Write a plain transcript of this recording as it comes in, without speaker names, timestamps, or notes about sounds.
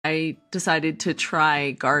I decided to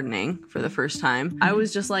try gardening for the first time. I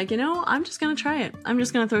was just like, I'm just going to try it. I'm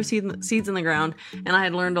just going to throw seeds in the ground. And I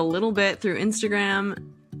had learned a little bit through Instagram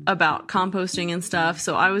about composting and stuff.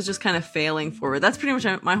 So I was just kind of failing forward. That's pretty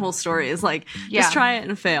much my whole story is like, just try it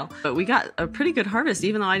and fail. But we got a pretty good harvest,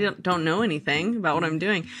 even though I don't know anything about what I'm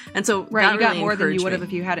doing. And so you got more than you would have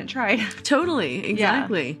if you hadn't tried. Totally.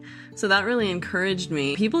 Exactly. Yeah. So that really encouraged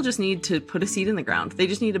me. People just need to put a seed in the ground. They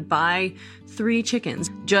just need to buy 3 chickens.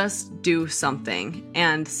 Just do something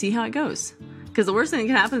and see how it goes. Because the worst thing that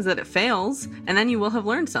can happen is that it fails, and then you will have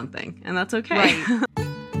learned something, and that's okay.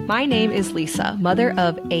 Right. My name is Lisa, mother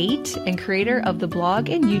of 8 and creator of the blog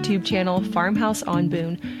and YouTube channel Farmhouse on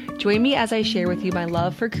Boone. Join me as I share with you my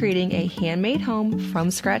love for creating a handmade home from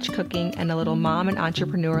scratch cooking and a little mom and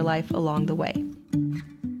entrepreneur life along the way.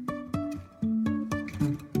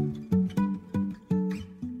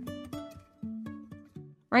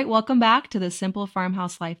 Right, welcome back to the Simple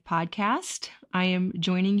Farmhouse Life podcast. I am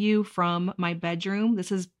joining you from my bedroom. This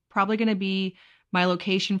is probably going to be my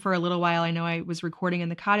location for a little while. I know I was recording in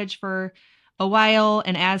the cottage for a while,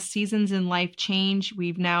 and as seasons in life change,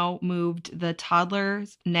 we've now moved the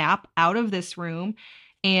toddler's nap out of this room,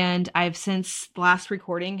 and I've since the last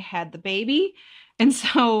recording had the baby, and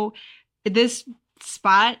so this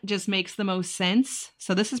spot just makes the most sense.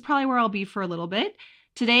 So this is probably where I'll be for a little bit.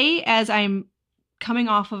 Today, as I'm coming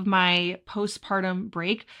off of my postpartum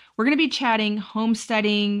break, we're going to be chatting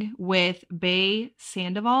homesteading with Bae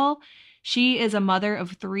Sandoval. She is a mother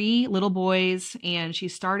of 3 little boys, and she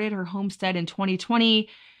started her homestead in 2020.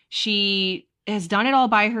 She has done it all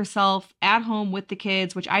by herself at home with the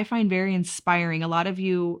kids, which I find very inspiring. A lot of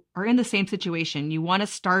you are in the same situation. You want to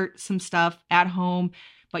start some stuff at home,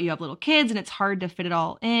 but you have little kids and it's hard to fit it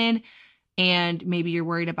all in. And maybe you're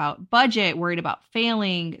worried about budget, worried about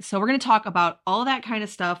failing. So we're going to talk about all that kind of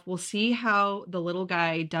stuff. We'll see how the little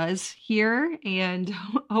guy does here. And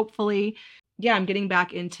hopefully, I'm getting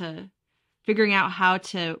back into figuring out how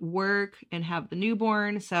to work and have the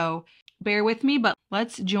newborn. So bear with me, but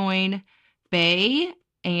let's join Bae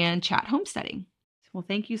and chat homesteading. Well,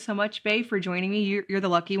 thank you so much, Bae, for joining me. You're the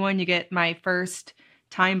lucky one. You get my first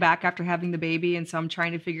time back after having the baby. And so I'm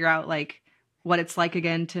trying to figure out what it's like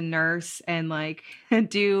again to nurse and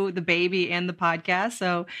do the baby and the podcast.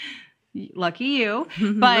 So lucky you.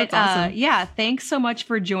 But That's awesome. Thanks so much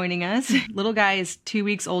for joining us. Little guy is 2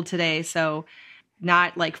 weeks old today. So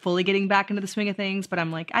not fully getting back into the swing of things, but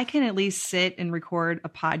I'm I can at least sit and record a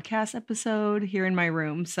podcast episode here in my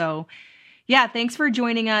room. So thanks for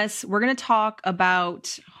joining us. We're going to talk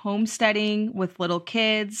about homesteading with little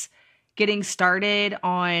kids, getting started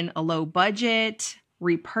on a low budget,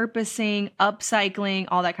 repurposing, upcycling,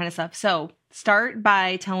 all that kind of stuff. So start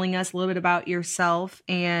by telling us a little bit about yourself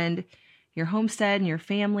and your homestead and your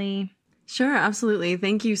family. Sure, absolutely.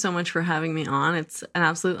 Thank you so much for having me on. It's an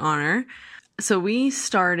absolute honor. So we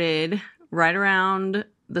started right around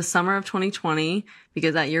the summer of 2020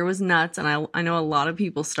 because that year was nuts. And I know a lot of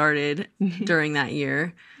people started during that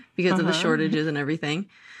year because of the shortages and everything.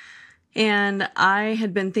 And I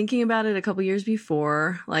had been thinking about it a couple years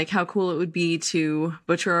before, how cool it would be to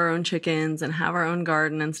butcher our own chickens and have our own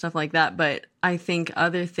garden and stuff like that. But I think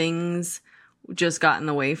other things just got in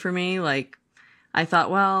the way for me. I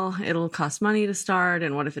thought, well, it'll cost money to start,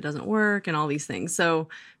 and what if it doesn't work, and all these things. So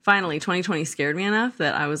finally, 2020 scared me enough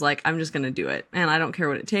that I was I'm just going to do it. And I don't care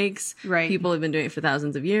what it takes. Right. People have been doing it for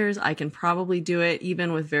thousands of years. I can probably do it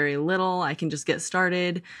even with very little. I can just get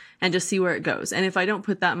started and just see where it goes. And if I don't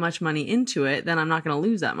put that much money into it, then I'm not going to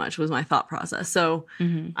lose that much, was my thought process. So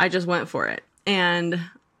I just went for it. And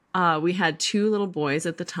we had 2 little boys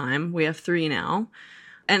at the time. We have 3 now.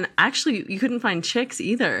 And actually, you couldn't find chicks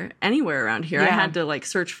either anywhere around here. I had to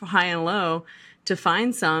search for high and low to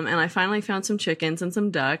find some. And I finally found some chickens and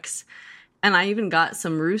some ducks. And I even got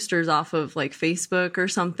some roosters off of Facebook or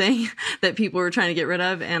something that people were trying to get rid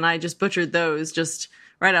of. And I just butchered those just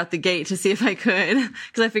right out the gate to see if I could.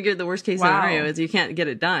 Because I figured the worst case scenario is you can't get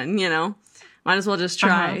it done, Might as well just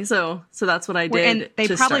try. So that's what I did. And they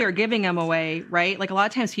probably are giving them away, right? A lot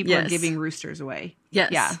of times people are giving roosters away.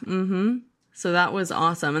 Yes. Yeah. Mm-hmm. So that was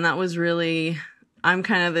awesome. And that was really, I'm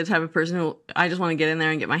kind of the type of person who I just want to get in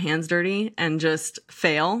there and get my hands dirty and just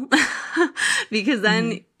fail. Because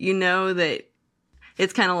then you know that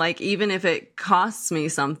it's kind of even if it costs me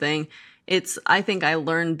something, I think I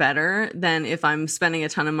learn better than if I'm spending a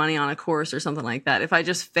ton of money on a course or something like that. If I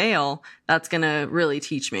just fail, that's going to really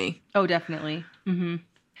teach me. Oh, definitely. Mm-hmm.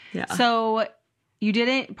 Yeah. So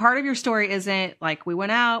part of your story isn't we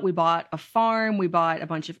went out, we bought a farm, we bought a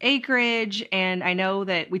bunch of acreage. And I know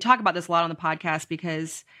that we talk about this a lot on the podcast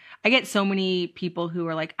because I get so many people who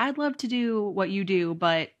are I'd love to do what you do,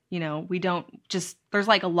 but we don't just, there's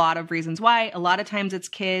like a lot of reasons why. A lot of times it's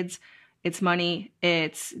kids, it's money,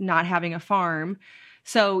 it's not having a farm.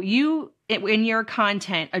 So you, in your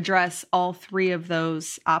content, address all three of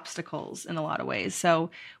those obstacles in a lot of ways. So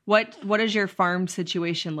what does your farm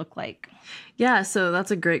situation look like? Yeah, so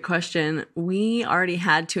that's a great question. We already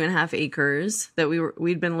had 2.5 acres that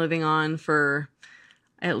we'd been living on for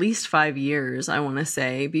at least 5 years, I want to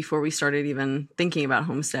say, before we started even thinking about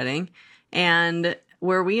homesteading. And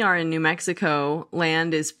where we are in New Mexico,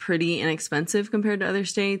 land is pretty inexpensive compared to other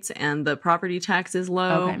states, and the property tax is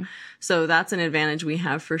low. Okay. So that's an advantage we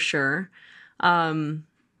have for sure. And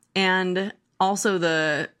also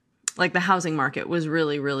the housing market was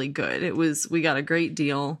really, really good. We got a great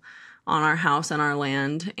deal on our house and our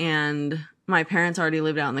land, and my parents already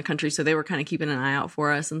lived out in the country, so they were kind of keeping an eye out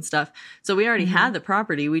for us and stuff. So we already had the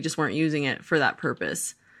property. We just weren't using it for that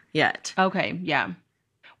purpose yet. Okay. Yeah.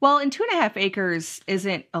 Well, and 2.5 acres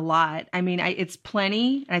isn't a lot. I mean, it's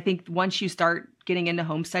plenty. And I think once you start getting into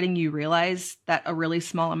homesteading, you realize that a really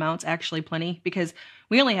small amount's actually plenty, because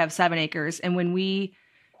we only have 7 acres. And when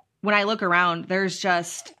I look around, there's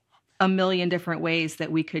just a million different ways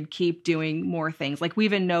that we could keep doing more things. Like,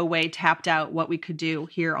 we've in no way tapped out what we could do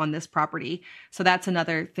here on this property. So that's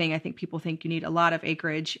another thing. I think people think you need a lot of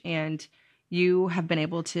acreage, and you have been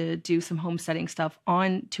able to do some homesteading stuff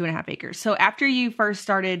on 2.5 acres. So after you first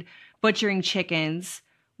started butchering chickens,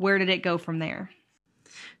 where did it go from there?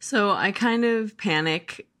 So I kind of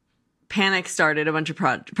panic started a bunch of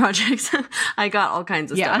projects. I got all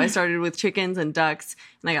kinds of stuff. I started with chickens and ducks,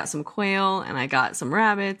 and I got some quail, and I got some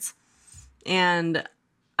rabbits. And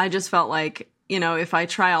I just felt like, if I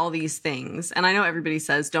try all these things, and I know everybody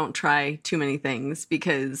says don't try too many things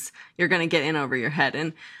because you're going to get in over your head.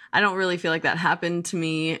 And I don't really feel like that happened to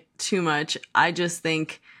me too much. I just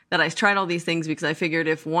think that I tried all these things because I figured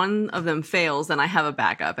if one of them fails, then I have a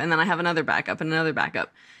backup, and then I have another backup and another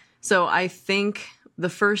backup. So I think the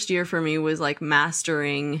first year for me was like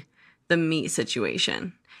mastering the meat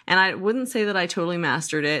situation. And I wouldn't say that I totally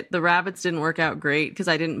mastered it. The rabbits didn't work out great because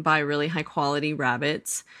I didn't buy really high quality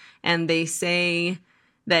rabbits. And they say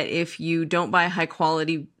that if you don't buy high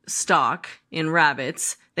quality stock in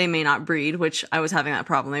rabbits, they may not breed, which I was having that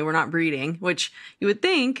problem. They were not breeding, which you would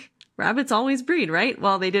think rabbits always breed, right?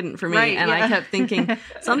 Well, they didn't for me. Right, and I kept thinking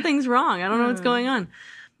something's wrong. I don't know what's going on.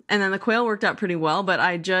 And then the quail worked out pretty well, but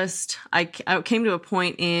I came to a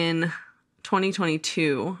point in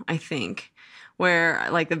 2022, I think, where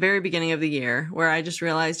like the very beginning of the year, where I just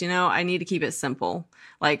realized, I need to keep it simple.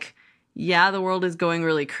 Like, yeah, the world is going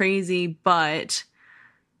really crazy, but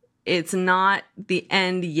it's not the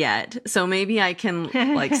end yet. So maybe I can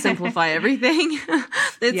like simplify everything.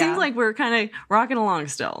 It seems like we're kind of rocking along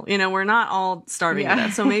still. We're not all starving to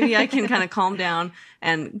death. So maybe I can kind of calm down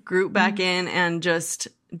and group back in and just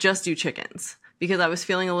do chickens, because I was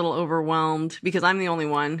feeling a little overwhelmed because I'm the only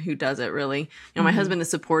one who does it really. My husband is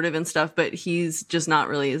supportive and stuff, but he's just not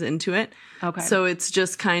really as into it. Okay. So it's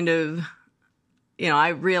just kind of, I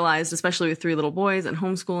realized, especially with 3 little boys and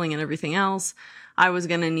homeschooling and everything else, I was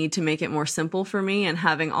going to need to make it more simple for me, and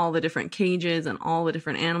having all the different cages and all the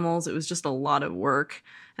different animals, it was just a lot of work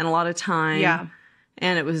and a lot of time. Yeah.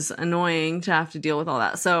 And it was annoying to have to deal with all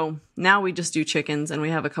that. So now we just do chickens, and we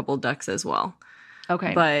have a couple ducks as well.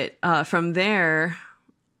 Okay. But from there,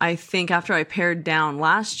 I think after I pared down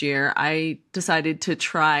last year, I decided to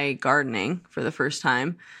try gardening for the first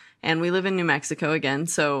time. And we live in New Mexico again,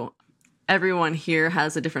 so everyone here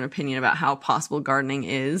has a different opinion about how possible gardening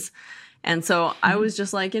is. And so I was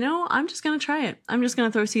just like, I'm just going to try it. I'm just going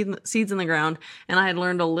to throw seeds in the ground. And I had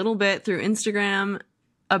learned a little bit through Instagram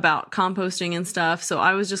about composting and stuff. So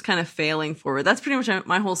I was just kind of failing forward. That's pretty much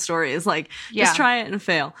my whole story, is like, just try it and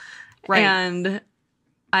fail. Right. And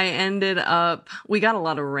I ended up, we got a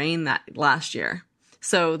lot of rain that last year.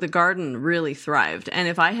 So the garden really thrived. And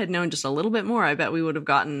if I had known just a little bit more, I bet we would have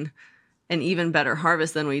gotten an even better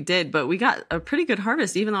harvest than we did. But we got a pretty good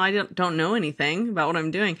harvest, even though I don't know anything about what I'm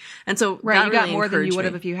doing. And so right, you got more than you would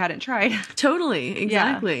have if you hadn't tried. Totally,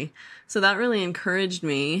 exactly. Yeah. So that really encouraged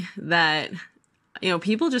me that,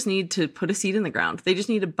 people just need to put a seed in the ground. They just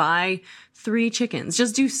need to buy 3 chickens.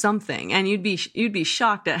 Just do something, and you'd be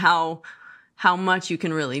shocked at how much you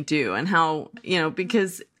can really do, and how,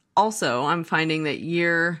 because also I'm finding that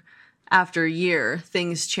year after year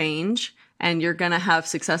things change. And you're going to have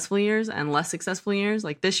successful years and less successful years.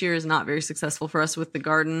 Like, this year is not very successful for us with the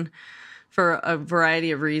garden for a variety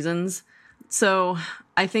of reasons. So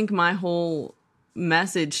I think my whole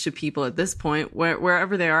message to people at this point,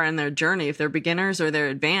 wherever they are in their journey, if they're beginners or they're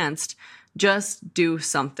advanced, just do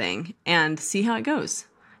something and see how it goes.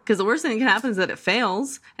 Because the worst thing that can happen is that it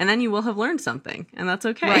fails, and then you will have learned something, and that's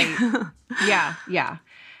okay. Right. Yeah.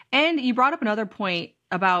 And you brought up another point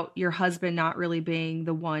about your husband not really being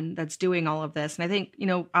the one that's doing all of this. And I think,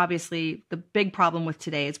 obviously the big problem with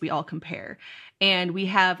today is we all compare, and we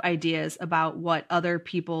have ideas about what other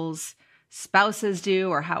people's spouses do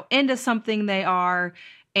or how into something they are.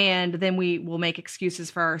 And then we will make excuses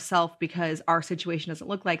for ourselves because our situation doesn't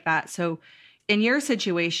look like that. So in your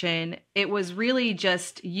situation, it was really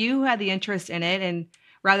just you had the interest in it, and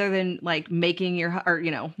rather than like making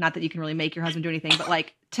not that you can really make your husband do anything, but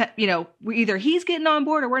like, either he's getting on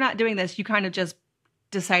board or we're not doing this. You kind of just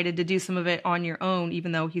decided to do some of it on your own,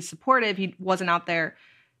 even though he's supportive. He wasn't out there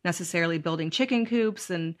necessarily building chicken coops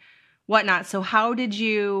and whatnot. So how did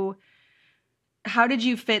you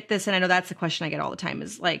fit this in? I know that's the question I get all the time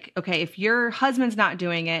is like, okay, if your husband's not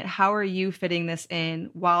doing it, how are you fitting this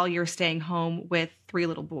in while you're staying home with 3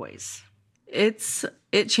 little boys?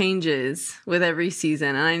 It changes with every season.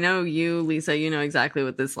 And I know you, Lisa, you know exactly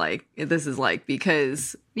what this is like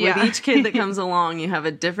because with each kid that comes along, you have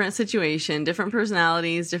a different situation, different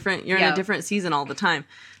personalities, you're in a different season all the time.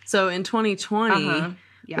 So in 2020,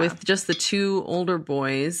 with just the 2 older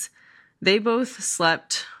boys, they both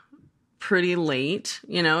slept pretty late,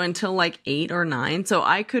 until like 8 or 9. So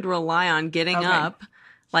I could rely on getting up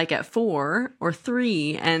like at 4 or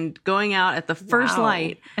 3 and going out at the first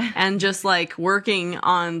light and just like working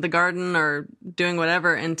on the garden or doing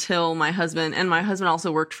whatever until my husband also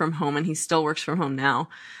worked from home, and he still works from home now.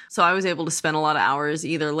 So I was able to spend a lot of hours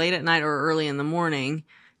either late at night or early in the morning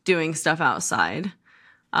doing stuff outside.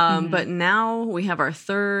 But now we have our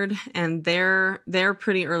third, and they're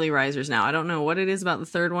pretty early risers now. I don't know what it is about the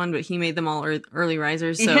third one, but he made them all early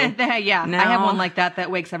risers. So now, I have one like that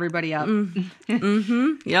wakes everybody up.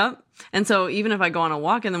 Yep. And so even if I go on a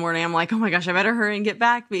walk in the morning, I'm like, oh my gosh, I better hurry and get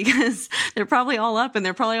back because they're probably all up and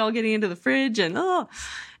they're probably all getting into the fridge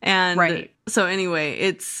right. So anyway,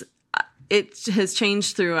 it has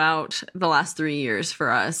changed throughout the last 3 years for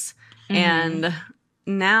us. And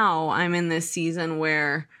now I'm in this season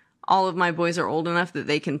where all of my boys are old enough that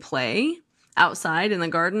they can play outside in the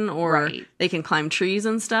garden or they can climb trees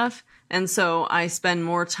and stuff. And so I spend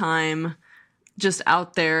more time just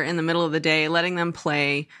out there in the middle of the day, letting them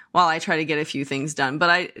play while I try to get a few things done.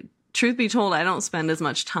 But truth be told, I don't spend as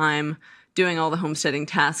much time doing all the homesteading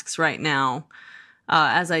tasks right now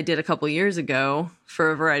as I did a couple years ago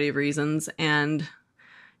for a variety of reasons. And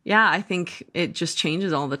I think it just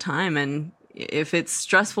changes all the time. And if it's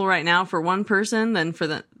stressful right now for one person, then for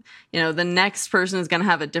the next person is going to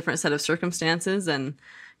have a different set of circumstances, and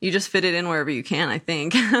you just fit it in wherever you can, I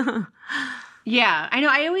think. Yeah, I know.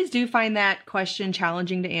 I always do find that question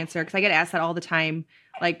challenging to answer because I get asked that all the time.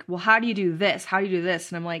 Like, well, how do you do this? How do you do this?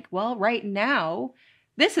 And I'm like, well, right now,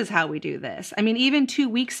 this is how we do this. I mean, even 2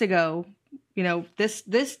 weeks ago,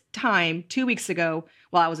 this time, 2 weeks ago,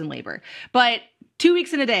 well, I was in labor, but 2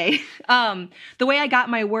 weeks in a day, the way I got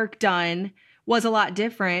my work done was a lot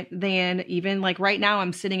different than even like right now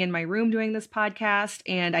I'm sitting in my room doing this podcast,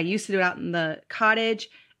 and I used to do it out in the cottage,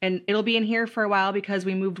 and it'll be in here for a while because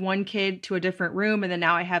we moved one kid to a different room, and then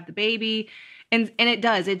now I have the baby. And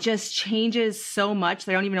it just changes so much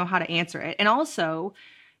that I don't even know how to answer it. And also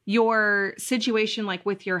your situation like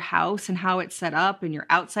with your house and how it's set up and your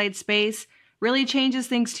outside space really changes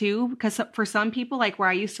things too. Because for some people, like where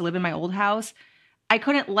I used to live in my old house, I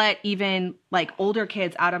couldn't let even like older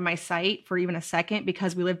kids out of my sight for even a second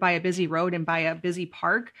because we live by a busy road and by a busy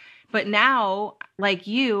park. But now, like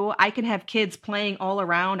you, I can have kids playing all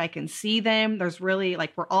around. I can see them. There's really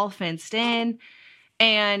like, we're all fenced in.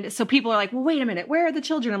 And so people are like, well, wait a minute, where are the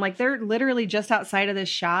children? I'm like, they're literally just outside of this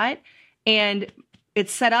shot. And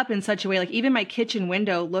it's set up in such a way, like even my kitchen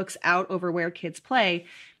window looks out over where kids play.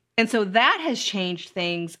 And so that has changed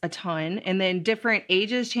things a ton. And then different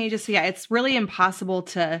ages changes. So yeah, it's really impossible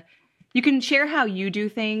you can share how you do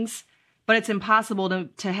things, but it's impossible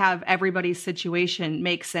to have everybody's situation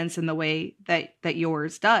make sense in the way that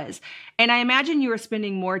yours does. And I imagine you were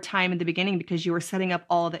spending more time in the beginning because you were setting up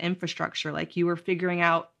all the infrastructure. Like you were figuring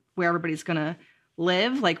out where everybody's going to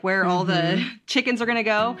live, like where all the chickens are going to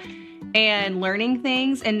go and learning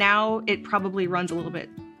things. And now it probably runs a little bit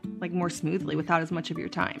like more smoothly without as much of your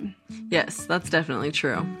time. Yes, that's definitely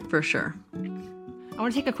true, for sure. I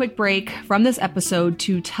want to take a quick break from this episode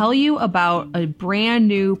to tell you about a brand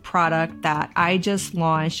new product that I just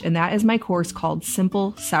launched, and that is my course called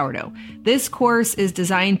Simple Sourdough. This course is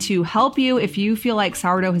designed to help you if you feel like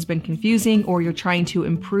sourdough has been confusing or you're trying to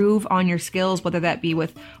improve on your skills, whether that be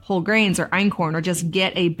with whole grains or einkorn or just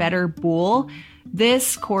get a better bowl.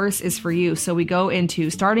 this course is for you. So we go into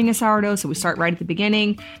starting a sourdough. So we start right at the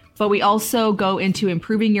beginning, but we also go into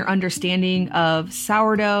improving your understanding of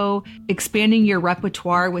sourdough, expanding your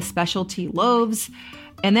repertoire with specialty loaves.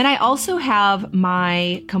 And then I also have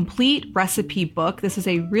my complete recipe book. This is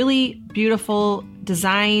a really beautiful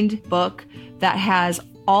designed book that has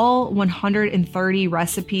all 130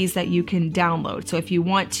 recipes that you can download. So if you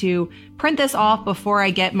want to print this off before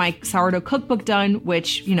I get my sourdough cookbook done,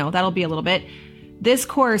 which, that'll be a little bit, this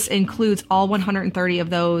course includes all 130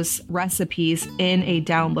 of those recipes in a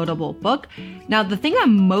downloadable book. Now, the thing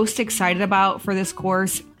I'm most excited about for this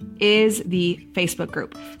course is the Facebook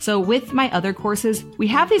group. So with my other courses, we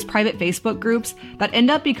have these private Facebook groups that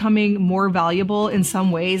end up becoming more valuable in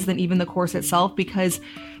some ways than even the course itself, because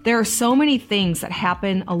there are so many things that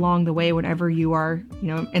happen along the way whenever you are,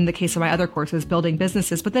 in the case of my other courses, building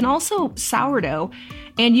businesses, but then also sourdough.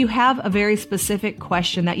 And you have a very specific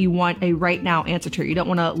question that you want a right now answer to. You don't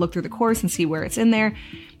want to look through the course and see where it's in there.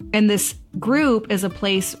 And this group is a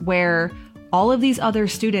place where all of these other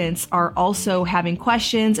students are also having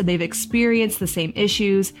questions and they've experienced the same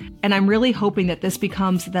issues. And I'm really hoping that this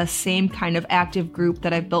becomes the same kind of active group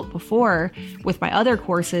that I've built before with my other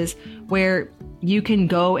courses, where you can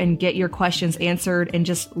go and get your questions answered and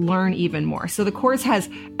just learn even more. So the course has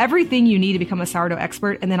everything you need to become a sourdough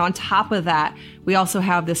expert. And then on top of that, we also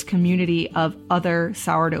have this community of other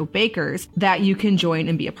sourdough bakers that you can join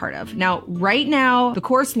and be a part of. Now, right now, the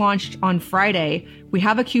course launched on Friday. We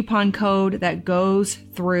have a coupon code that goes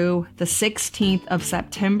through the 16th of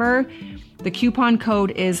September. The coupon code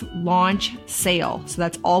is launch sale. So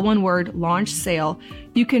that's all one word, launch sale.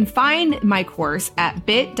 You can find my course at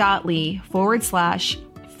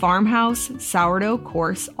bit.ly/farmhouse sourdough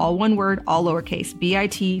course, all one word, all lowercase,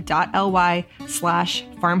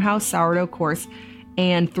 bit.ly/farmhouse sourdough course.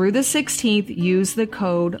 And through the 16th, use the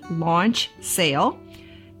code launch sale.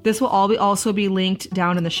 This will also be linked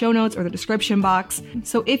down in the show notes or the description box.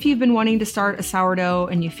 So if you've been wanting to start a sourdough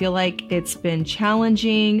and you feel like it's been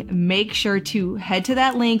challenging, make sure to head to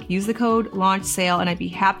that link, use the code launch sale, and I'd be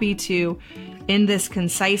happy to, in this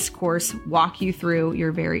concise course, walk you through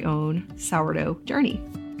your very own sourdough journey.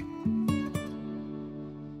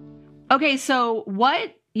 Okay, so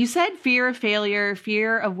you said fear of failure,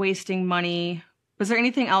 fear of wasting money. Was there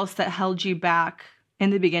anything else that held you back in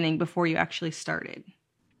the beginning before you actually started?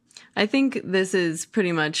 I think this is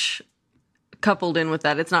pretty much coupled in with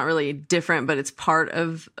that. It's not really different, but it's part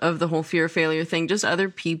of the whole fear of failure thing. Just other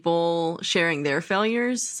people sharing their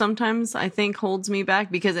failures sometimes I think holds me back,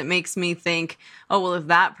 because it makes me think, oh, well, if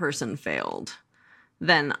that person failed,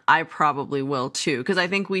 then I probably will too. Because I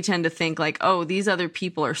think we tend to think like, oh, these other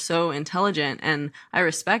people are so intelligent and I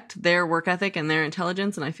respect their work ethic and their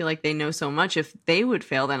intelligence, and I feel like they know so much. If they would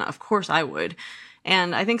fail, then of course I would.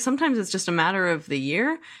 And I think sometimes it's just a matter of the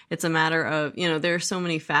year. It's a matter of, there are so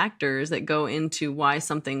many factors that go into why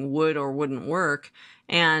something would or wouldn't work.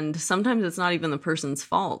 And sometimes it's not even the person's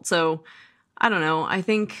fault. So I don't know. I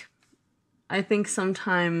think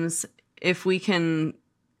sometimes if we can,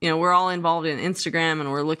 we're all involved in Instagram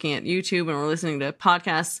and we're looking at YouTube and we're listening to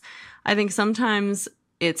podcasts. I think sometimes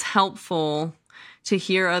it's helpful to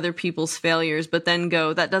hear other people's failures, but then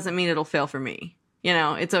go, that doesn't mean it'll fail for me.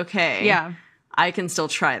 It's okay. Yeah. I can still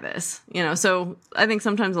try this, so I think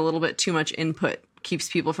sometimes a little bit too much input keeps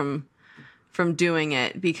people from doing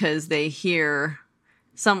it, because they hear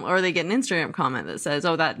or they get an Instagram comment that says,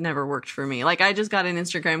 oh, that never worked for me. Like I just got an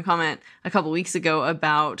Instagram comment a couple weeks ago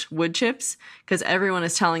about wood chips, because everyone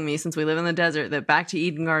is telling me, since we live in the desert, that back to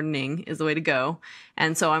Eden gardening is the way to go.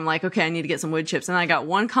 And so I'm like, okay, I need to get some wood chips. And I got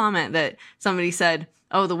one comment that somebody said,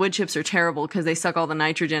 oh, the wood chips are terrible because they suck all the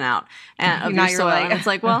nitrogen out of your soil. And it's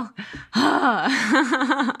like, well,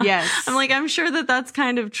 yes. I'm like, I'm sure that that's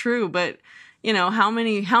kind of true, but how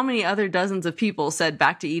many other dozens of people said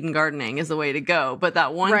back to Eden gardening is the way to go? But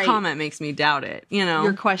that one comment makes me doubt it.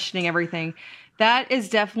 You're questioning everything. That is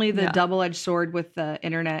definitely the double-edged sword with the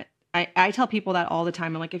internet. I tell people that all the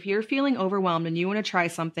time. I'm like, if you're feeling overwhelmed and you want to try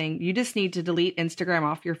something, you just need to delete Instagram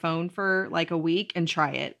off your phone for like a week and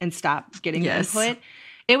try it and stop getting input.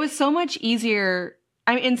 It was so much easier.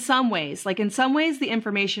 I mean, in some ways, the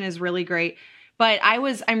information is really great, but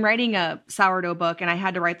I'm writing a sourdough book and I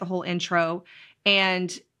had to write the whole intro,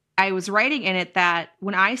 and I was writing in it that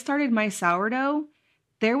when I started my sourdough,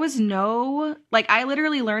 there was I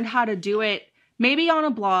literally learned how to do it maybe on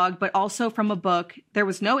a blog, but also from a book. There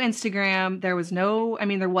was no Instagram. There was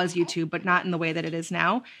YouTube, but not in the way that it is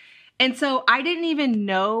now. And so I didn't even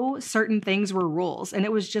know certain things were rules, and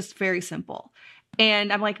it was just very simple.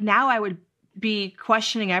 And I'm like, now I would be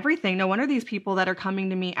questioning everything. No wonder these people that are coming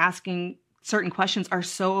to me asking certain questions are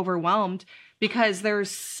so overwhelmed because there's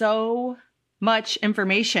so much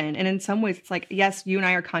information. And in some ways, it's like, yes, you and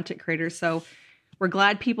I are content creators, so we're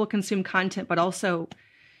glad people consume content, but also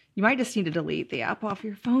you might just need to delete the app off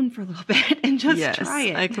your phone for a little bit and just try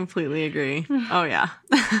it. I completely agree. Oh, yeah.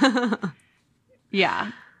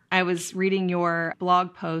 Yeah. I was reading your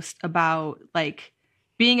blog post about like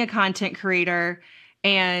being a content creator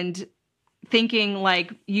and thinking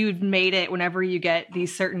like you'd made it whenever you get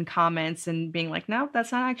these certain comments and being like, no,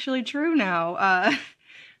 that's not actually true now.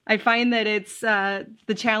 I find that it's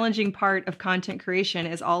the challenging part of content creation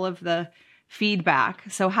is all of the feedback.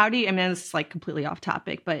 So how do you, I mean, this is like completely off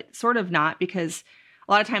topic, but sort of not, because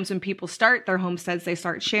a lot of times when people start their homesteads, they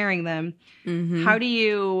start sharing them. Mm-hmm. How do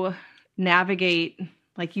you navigate,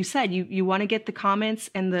 like you said, you want to get the comments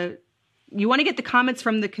and you want to get the comments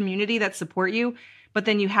from the community that support you, but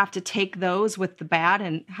then you have to take those with the bad.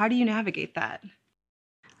 And how do you navigate that?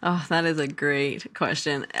 Oh, that is a great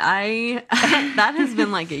question. That has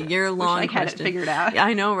been like a year-long question. I had it figured out.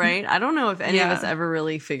 I know, right? I don't know if any of us ever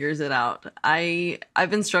really figures it out. I've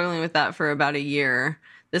been struggling with that for about a year.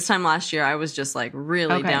 This time last year, I was just like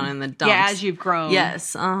really down in the dumps. Yeah, as you've grown.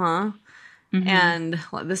 Yes, Mm-hmm. And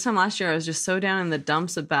this time last year, I was just so down in the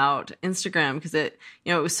dumps about Instagram because it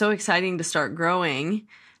was so exciting to start growing.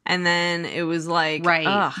 And then it was like,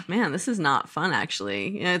 oh, man, this is not fun,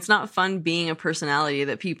 actually. It's not fun being a personality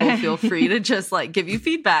that people feel free to just like give you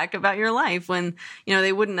feedback about your life when,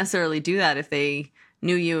 they wouldn't necessarily do that if they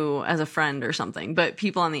knew you as a friend or something. But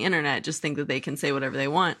people on the internet just think that they can say whatever they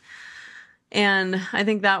want. And I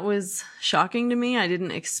think that was shocking to me. I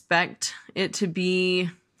didn't expect it to be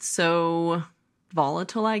so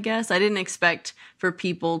volatile, I guess. I didn't expect for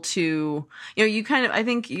people to, I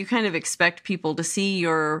think you kind of expect people to see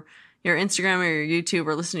your Instagram or your YouTube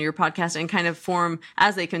or listen to your podcast and kind of form,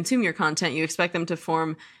 as they consume your content, you expect them to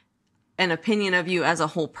form an opinion of you as a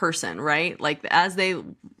whole person, right? Like as they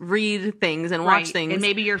read things and watch things. And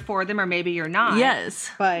maybe you're for them or maybe you're not. Yes,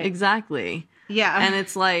 but exactly. Yeah. And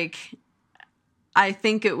it's like, I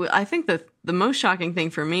think the most shocking thing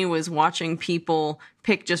for me was watching people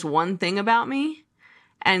pick just one thing about me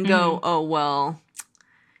and go, oh, well,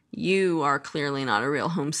 you are clearly not a real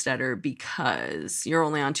homesteader because you're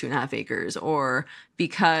only on 2.5 acres or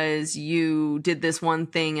because you did this one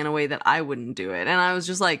thing in a way that I wouldn't do it. And I was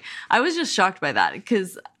just shocked by that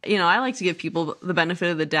because, I like to give people the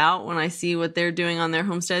benefit of the doubt when I see what they're doing on their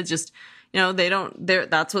homesteads. Just,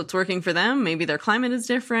 that's what's working for them. Maybe their climate is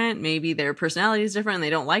different. Maybe their personality is different and they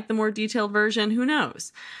don't like the more detailed version. Who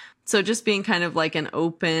knows? So just being kind of like an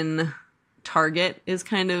open target has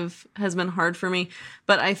been hard for me.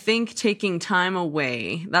 But I think taking time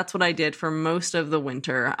away, that's what I did for most of the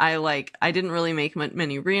winter. I didn't really make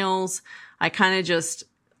many reels. I kind of just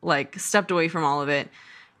like stepped away from all of it.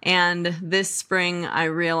 And this spring I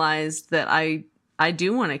realized that I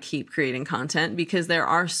do want to keep creating content because there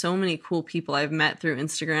are so many cool people I've met through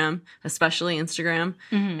Instagram, especially Instagram.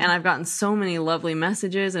 Mm-hmm. And I've gotten so many lovely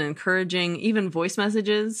messages and encouraging, even voice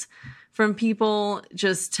messages from people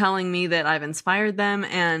just telling me that I've inspired them.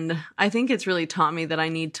 And I think it's really taught me that I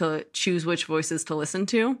need to choose which voices to listen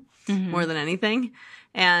to more than anything.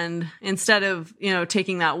 And instead of,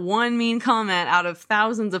 taking that one mean comment out of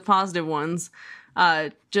thousands of positive ones,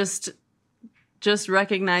 just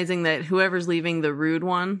recognizing that whoever's leaving the rude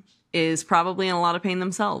one is probably in a lot of pain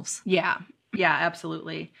themselves. Yeah. Yeah,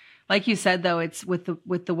 absolutely. Like you said, though, it's with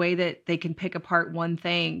the way that they can pick apart one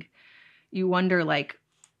thing, you wonder, like,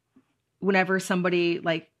 whenever somebody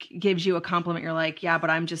like gives you a compliment, you're like, yeah,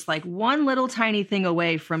 but I'm just like one little tiny thing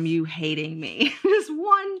away from you hating me. Just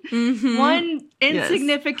one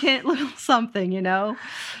insignificant little something,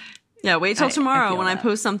 Yeah, wait till tomorrow when I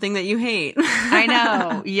post something that you hate. I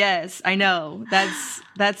know. Yes, I know.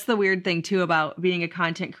 That's the weird thing too about being a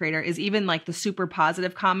content creator is even like the super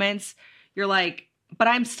positive comments. You're like, but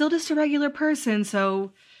I'm still just a regular person,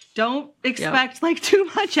 so don't expect like too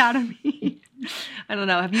much out of me. I don't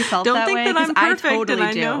know. Have you felt that way? Don't think that I'm perfect. I totally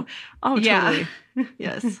and do. I know. Oh, totally.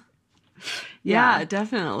 Yes. Yeah,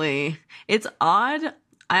 definitely. It's odd.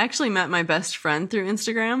 I actually met my best friend through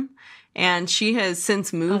Instagram. And she has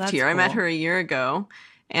since moved here. Cool. I met her a year ago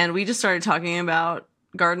and we just started talking about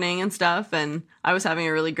gardening and stuff. And I was having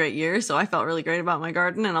a really great year. So I felt really great about my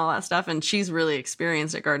garden and all that stuff. And she's really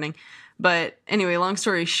experienced at gardening. But anyway, long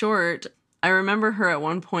story short, I remember her at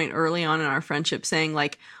one point early on in our friendship saying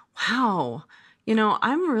like, wow,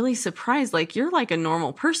 I'm really surprised. Like you're like a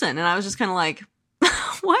normal person. And I was just kind of like,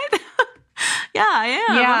 what? Yeah, I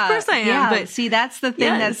am. Yeah, of course I am. Yeah. But see, that's the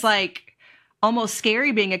thing that's like, almost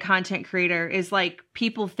scary being a content creator is like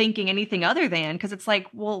people thinking anything other than, because it's like,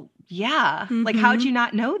 well, yeah, like how'd you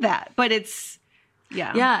not know that? But it's,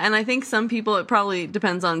 yeah. Yeah. And I think some people, it probably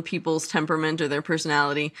depends on people's temperament or their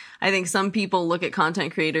personality. I think some people look at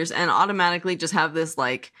content creators and automatically just have this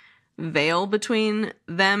like veil between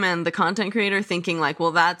them and the content creator, thinking like,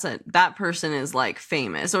 well, that person is like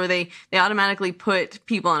famous, or they automatically put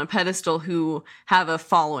people on a pedestal who have a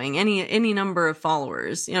following, any number of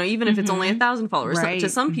followers, you know, even if it's only 1,000 followers. Right. So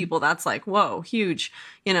to some people, that's like, whoa, huge,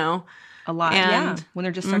 you know, a lot. Yeah. When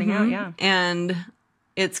they're just starting out. Yeah. And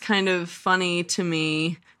it's kind of funny to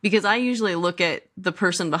me because I usually look at the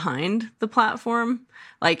person behind the platform,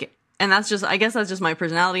 like, and that's just, I guess that's just my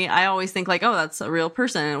personality. I always think like, oh, that's a real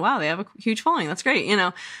person, and wow, they have a huge following. That's great, you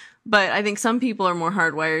know. But I think some people are more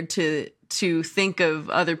hardwired to think of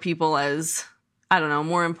other people as, I don't know,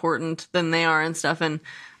 more important than they are and stuff. And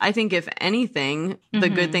I think if anything, the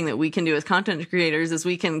good thing that we can do as content creators is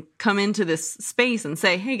we can come into this space and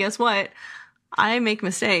say, hey, guess what? I make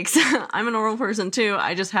mistakes. I'm a normal person too.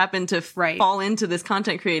 I just happen to fall into this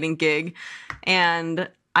content creating gig, and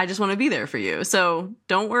I just want to be there for you. So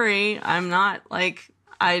don't worry. I'm not like,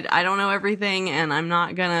 I don't know everything, and I'm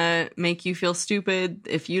not gonna make you feel stupid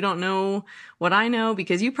if you don't know what I know,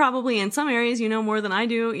 because you probably in some areas, you know more than I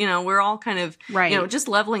do. You know, we're all kind of, you know, just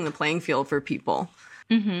leveling the playing field for people.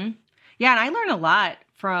 Mm-hmm. Yeah. And I learn a lot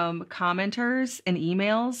from commenters and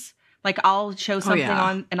emails. Like I'll show something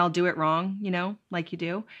on and I'll do it wrong, you know, like you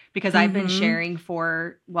do, because I've been sharing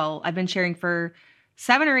for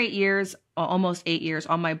 7 or 8 years, almost 8 years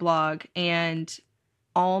on my blog, and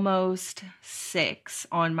almost 6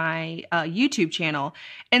 on my YouTube channel.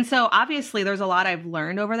 And so obviously there's a lot I've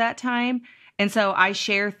learned over that time. And so I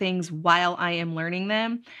share things while I am learning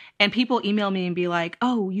them, and people email me and be like,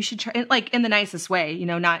 oh, you should try, like in the nicest way, you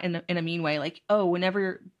know, not in a mean way. Like, oh,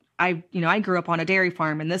 whenever I grew up on a dairy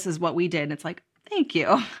farm and this is what we did. And it's like, thank you.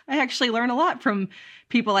 I actually learn a lot from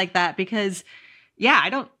people like that because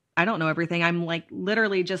I don't know everything. I'm like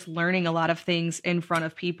literally just learning a lot of things in front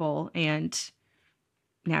of people, and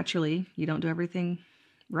naturally you don't do everything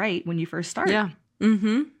right when you first start. Yeah.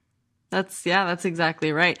 Mm-hmm. That's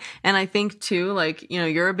exactly right. And I think too, like, you know,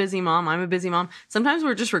 you're a busy mom, I'm a busy mom. Sometimes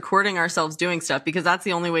we're just recording ourselves doing stuff because that's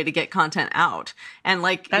the only way to get content out. And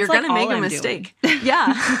like, you're going to make a mistake.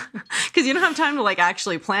 Yeah. Cause you don't have time to like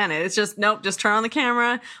actually plan it. It's just, nope, just turn on the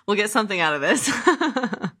camera. We'll get something out of this.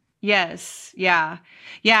 Yes. Yeah.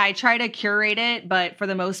 Yeah. I try to curate it, but for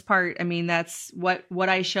the most part, I mean, that's what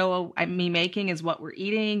I show me making is what we're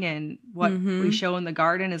eating, and what we show in the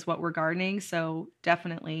garden is what we're gardening. So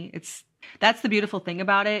definitely that's the beautiful thing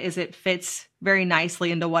about it, is it fits very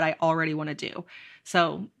nicely into what I already want to do.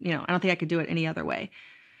 So, you know, I don't think I could do it any other way.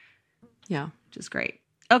 Yeah. Which is great.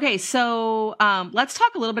 Okay. So, let's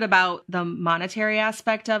talk a little bit about the monetary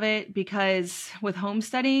aspect of it, because with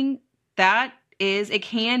homesteading, it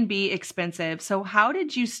can be expensive. So how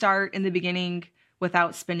did you start in the beginning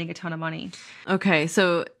without spending a ton of money? Okay.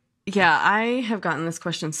 So yeah, I have gotten this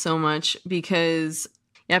question so much because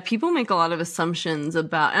people make a lot of assumptions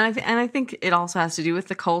about, and I think it also has to do with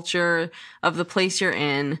the culture of the place you're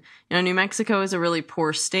in. You know, New Mexico is a really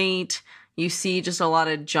poor state. You see just a lot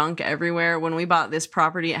of junk everywhere. When we bought this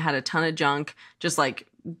property, it had a ton of junk, just like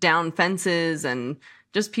down fences and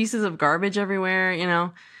just pieces of garbage everywhere, you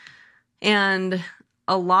know. And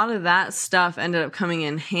a lot of that stuff ended up coming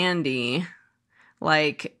in handy,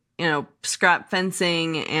 like, you know, scrap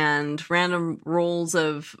fencing and random rolls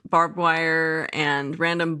of barbed wire and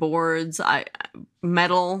random boards,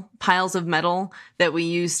 piles of metal that we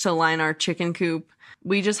used to line our chicken coop.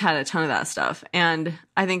 We just had a ton of that stuff. And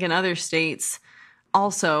I think in other states,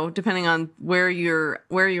 also, depending on where you're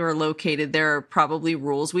located, there are probably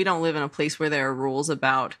rules. We don't live in a place where there are rules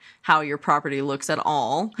about how your property looks at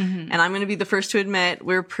all. And I'm going to be the first to admit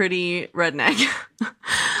we're pretty redneck.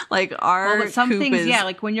 Like but some things,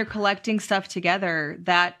 like when you're collecting stuff together,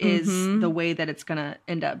 that is the way that it's going to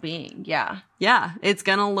end up being. Yeah. Yeah. It's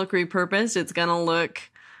going to look repurposed. It's going to look,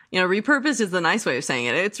 you know, repurposed is the nice way of saying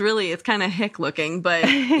it. It's kind of hick looking, but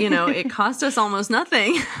you know, it cost us almost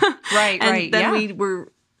nothing. Right. And then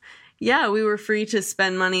we were free to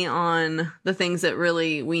spend money on the things that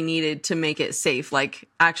really we needed to make it safe, like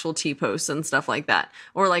actual T-posts and stuff like that,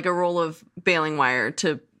 or like a roll of baling wire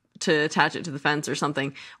to attach it to the fence or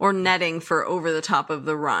something, or netting for over the top of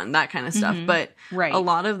the run, that kind of stuff. But a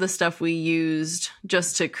lot of the stuff we used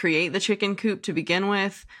just to create the chicken coop to begin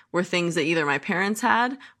with were things that either my parents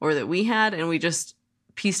had or that we had, and we just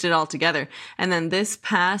pieced it all together. And then this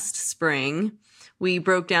past spring, we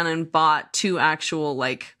broke down and bought 2 actual,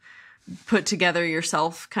 like, put together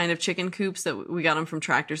yourself kind of chicken coops that we got them from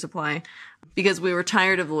Tractor Supply. because we were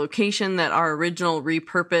tired of the location that our original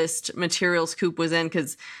repurposed materials coop was in,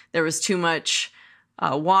 because there was too much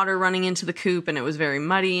water running into the coop and it was very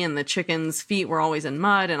muddy and the chickens' feet were always in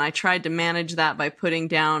mud. And I tried to manage that by putting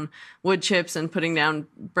down wood chips and putting down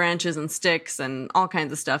branches and sticks and all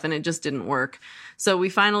kinds of stuff, and it just didn't work. So we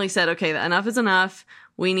finally said, okay, enough is enough.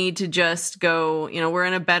 We need to just go, we're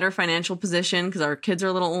in a better financial position because our kids are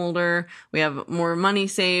a little older. We have more money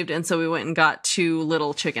saved. And so we went and got 2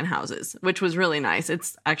 little chicken houses, which was really nice.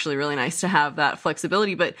 It's actually really nice to have that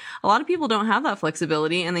flexibility, but a lot of people don't have that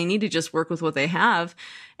flexibility and they need to just work with what they have.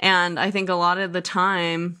 And I think a lot of the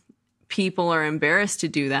time people are embarrassed to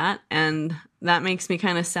do that. And that makes me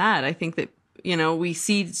kind of sad. I think that, we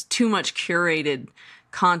see too much curated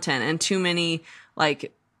content and too many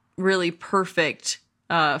like really perfect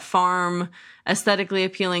farm, aesthetically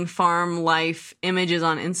appealing farm life images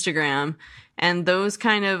on Instagram. And those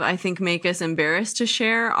kind of, I think, make us embarrassed to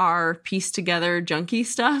share our pieced together junky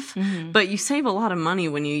stuff. Mm-hmm. But you save a lot of money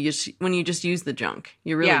when you just use the junk.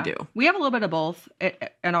 You really do. We have a little bit of both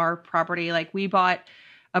in our property. Like we bought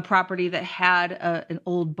a property that had an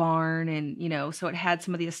old barn and, so it had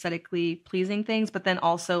some of the aesthetically pleasing things. But then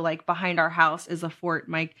also like behind our house is a fort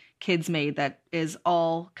my kids made that is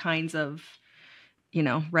all kinds of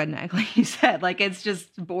redneck, like you said, like it's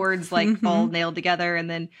just boards like mm-hmm. all nailed together. And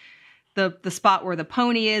then the spot where the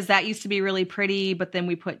pony is, that used to be really pretty, but then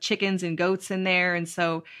we put chickens and goats in there. And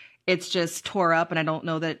so it's just tore up. And I don't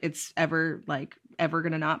know that it's ever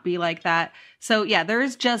going to not be like that. So yeah,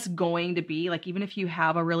 there's just going to be like, even if you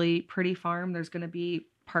have a really pretty farm, there's going to be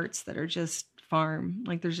parts that are just farm.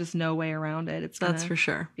 Like there's just no way around it. That's for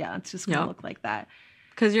sure. Yeah. It's just going to look like that.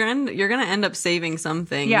 Because you're going to end up saving some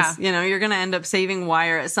things. Yeah. You're going to end up saving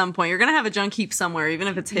wire at some point. You're going to have a junk heap somewhere, even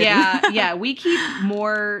if it's hidden. Yeah. We keep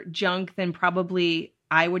more junk than probably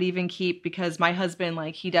I would even keep, because my husband,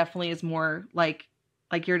 like, he definitely is more like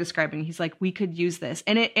you're describing. He's like, we could use this.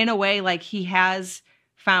 And in a way, like, he has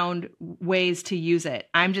found ways to use it.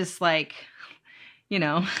 I'm just like,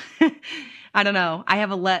 I don't know. I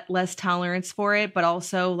have a less tolerance for it, but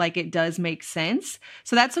also like it does make sense.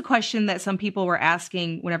 So that's a question that some people were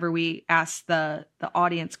asking whenever we asked the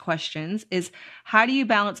audience questions is, how do you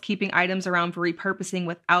balance keeping items around for repurposing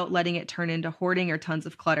without letting it turn into hoarding or tons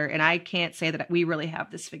of clutter? And I can't say that we really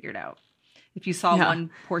have this figured out. If you saw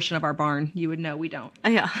one portion of our barn, you would know we don't.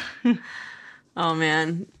 Yeah. Oh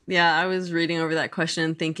man. Yeah. I was reading over that question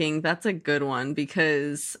and thinking that's a good one,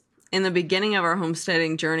 because in the beginning of our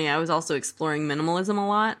homesteading journey, I was also exploring minimalism a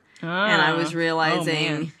lot. And I was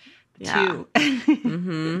realizing,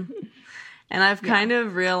 mm-hmm. And I've kind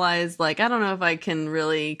of realized, like, I don't know if I can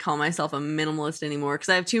really call myself a minimalist anymore, because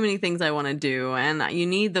I have too many things I want to do, and you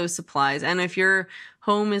need those supplies. And if your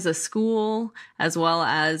home is a school, as well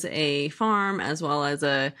as a farm, as well as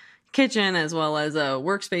a kitchen, as well as a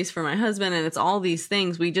workspace for my husband, and it's all these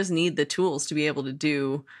things, we just need the tools to be able to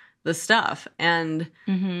do the stuff. And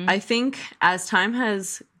mm-hmm. I think as time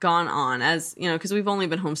has gone on, because we've only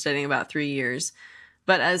been homesteading about 3 years,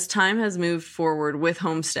 but as time has moved forward with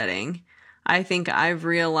homesteading, I think I've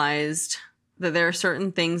realized that there are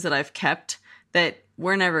certain things that I've kept that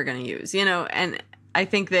we're never going to use, and I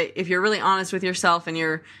think that if you're really honest with yourself and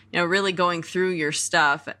you're, really going through your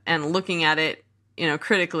stuff and looking at it,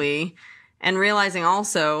 critically, and realizing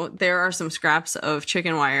also there are some scraps of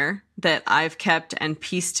chicken wire that I've kept and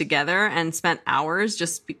pieced together and spent hours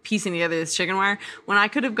just piecing together this chicken wire, when I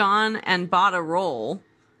could have gone and bought a roll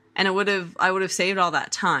and I would have saved all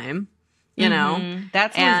that time, Mm-hmm.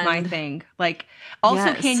 That's always my thing. Like,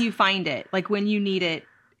 also, can you find it? Like, when you need it,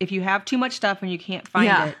 if you have too much stuff and you can't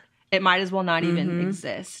find it, it might as well not even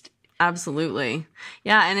exist. Absolutely.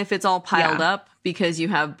 Yeah. And if it's all piled up because you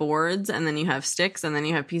have boards and then you have sticks and then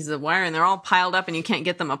you have pieces of wire and they're all piled up and you can't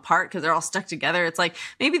get them apart because they're all stuck together, it's like,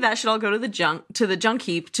 maybe that should all go to the junk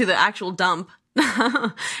heap, to the actual dump.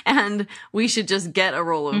 And we should just get a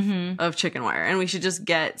roll of chicken wire, and we should just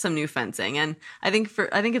get some new fencing. And I think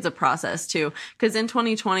it's a process too, because in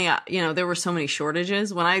 2020, there were so many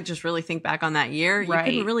shortages. When I just really think back on that year, you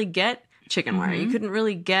couldn't really get chicken wire. You couldn't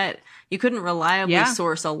reliably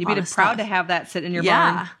source a lot of stuff. You'd be proud to have that sit in your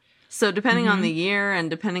barn. So depending on the year and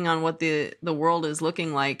depending on what the world is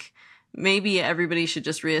looking like, maybe everybody should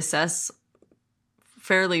just reassess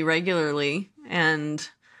fairly regularly. And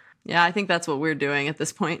yeah, I think that's what we're doing at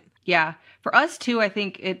this point. Yeah. For us too, I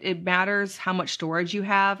think it matters how much storage you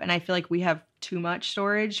have. And I feel like we have too much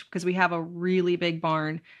storage because we have a really big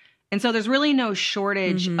barn. And so there's really no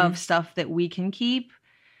shortage of stuff that we can keep.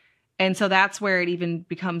 And so that's where it even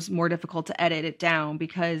becomes more difficult to edit it down,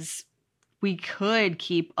 because we could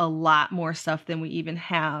keep a lot more stuff than we even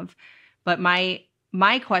have. But my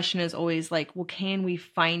my question is always like, well, can we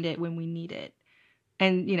find it when we need it?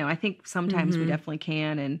 And, I think sometimes we definitely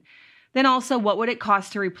can. And then also, what would it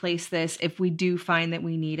cost to replace this if we do find that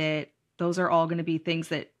we need it? Those are all going to be things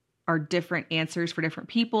that are different answers for different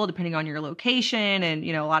people, depending on your location and,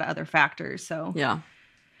 a lot of other factors. So yeah,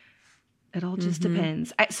 it all just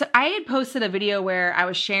depends. So I had posted a video where I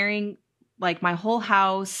was sharing like my whole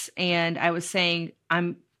house, and I was saying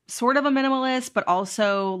I'm sort of a minimalist, but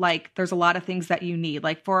also like there's a lot of things that you need.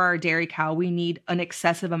 Like for our dairy cow, we need an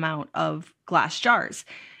excessive amount of glass jars.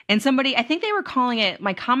 And somebody, I think they were calling it,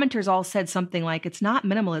 my commenters all said something like, it's not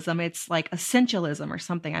minimalism, it's like essentialism or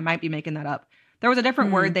something. I might be making that up. There was a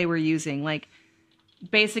different word they were using, like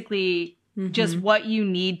basically just what you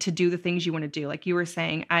need to do the things you want to do. Like you were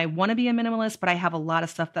saying, I want to be a minimalist, but I have a lot of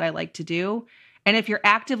stuff that I like to do. And if you're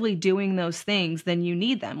actively doing those things, then you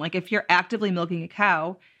need them. Like if you're actively milking a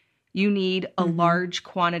cow, you need a large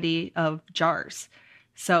quantity of jars.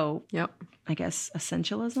 So I guess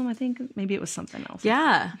essentialism, I think maybe it was something else.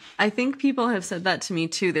 Yeah. I think people have said that to me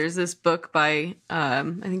too. There's this book by, I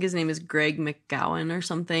think his name is Greg McGowan or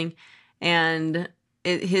something. And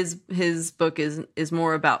his book is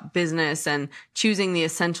more about business and choosing the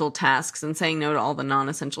essential tasks and saying no to all the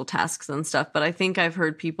non-essential tasks and stuff. But I think I've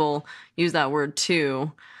heard people use that word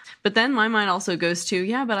too. But then my mind also goes to,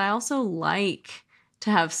 yeah, but I also like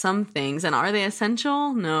to have some things. And are they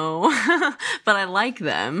essential? No. But I like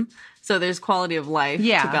them. So there's quality of life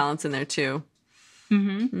to balance in there too.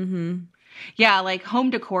 Yeah, like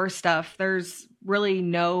home decor stuff, there's really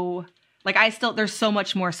no... Like there's so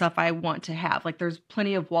much more stuff I want to have. Like there's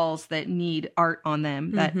plenty of walls that need art on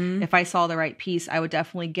them that if I saw the right piece, I would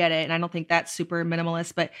definitely get it. And I don't think that's super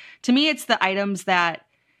minimalist. But to me, it's the items that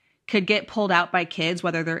could get pulled out by kids,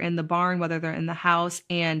 whether they're in the barn, whether they're in the house,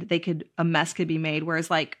 and a mess could be made.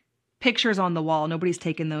 Whereas like pictures on the wall, nobody's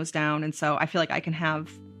taken those down. And so I feel like I can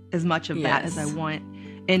have as much of that as I want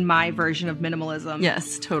in my version of minimalism.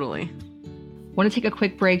 Yes, totally. I want to take a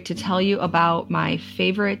quick break to tell you about my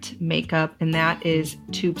favorite makeup, and that is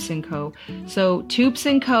Toups & Co. So Toups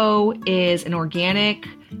 & Co. is an organic,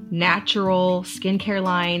 natural skincare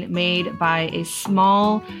line made by a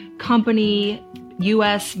small company,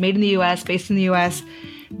 made in the US, based in the US,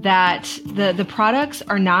 that the products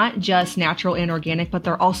are not just natural and organic, but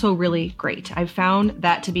they're also really great. I've found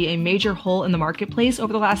that to be a major hole in the marketplace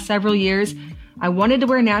over the last several years. I wanted to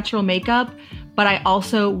wear natural makeup, but I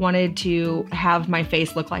also wanted to have my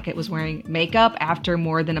face look like it was wearing makeup after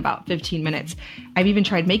more than about 15 minutes. I've even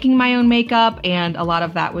tried making my own makeup, and a lot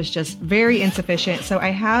of that was just very insufficient. So I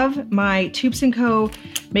have my Toups & Co.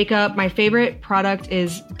 makeup. My favorite product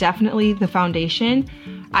is definitely the foundation.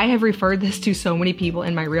 I have referred this to so many people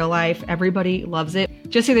in my real life. Everybody loves it.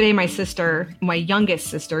 Just the other day, my youngest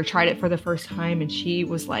sister, tried it for the first time, and she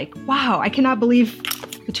was like, wow, I cannot believe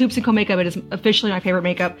the Toups & Co. makeup. It is officially my favorite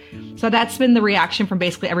makeup. So that's been the reaction from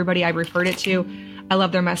basically everybody I've referred it to. I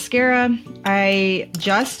love their mascara. I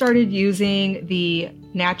just started using the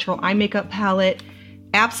natural eye makeup palette.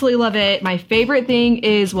 Absolutely love it. My favorite thing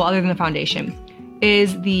is, well, other than the foundation,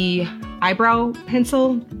 is the eyebrow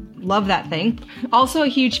pencil. Love that thing. Also a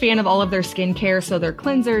huge fan of all of their skincare. So their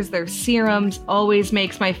cleansers, their serums always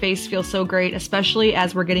makes my face feel so great, especially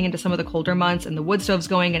as we're getting into some of the colder months and the wood stove's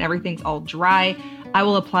going and everything's all dry. I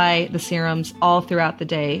will apply the serums all throughout the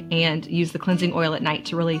day and use the cleansing oil at night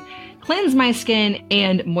to really cleanse my skin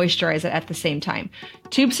and moisturize it at the same time.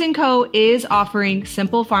 Toups & Co. is offering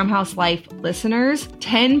Simple Farmhouse Life listeners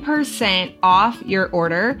 10% off your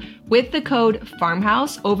order with the code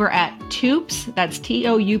FARMHOUSE over at Toups, that's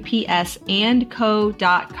TOUPS, and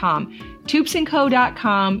co.com.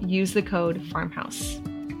 Toupsandco.com, use the code FARMHOUSE.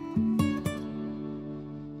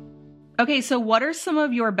 Okay, so what are some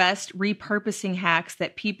of your best repurposing hacks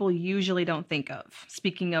that people usually don't think of?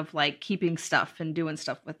 Speaking of like keeping stuff and doing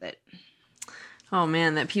stuff with it. Oh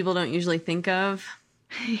man, that people don't usually think of.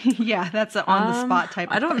 Yeah, that's an on the spot type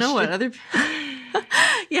of I don't question. know what other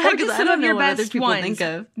yeah, because I don't know what other people think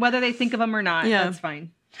of. Whether they think of them or not, that's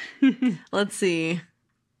fine. Let's see.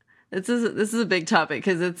 This is a big topic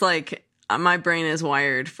because it's like my brain is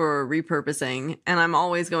wired for repurposing, and I'm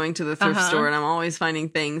always going to the thrift store and I'm always finding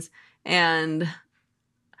things. And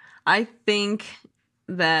I think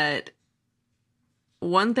that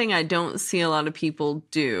one thing I don't see a lot of people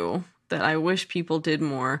do that I wish people did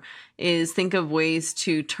more is think of ways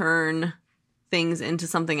to turn things into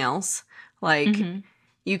something else. Like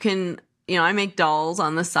you can, I make dolls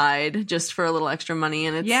on the side just for a little extra money,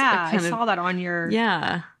 and it's I saw that on your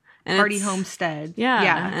and Party Homestead.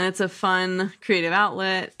 Yeah, and it's a fun creative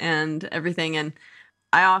outlet and everything. And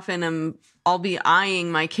I'll be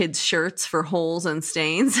eyeing my kids' shirts for holes and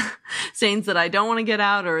stains, stains that I don't want to get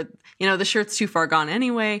out, or, the shirt's too far gone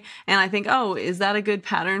anyway. And I think, oh, is that a good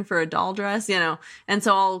pattern for a doll dress? And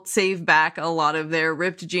so I'll save back a lot of their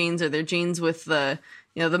ripped jeans or their jeans with the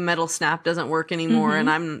metal snap doesn't work anymore. And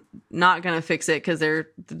I'm not going to fix it because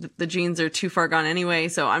the jeans are too far gone anyway.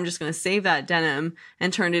 So I'm just going to save that denim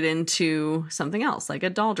and turn it into something else, like a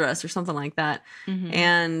doll dress or something like that.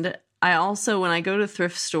 And I also, when I go to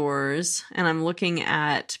thrift stores and I'm looking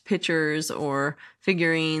at pictures or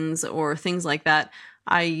figurines or things like that,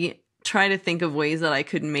 I try to think of ways that I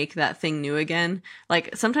could make that thing new again.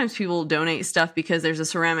 Like sometimes people donate stuff because there's a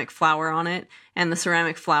ceramic flower on it and the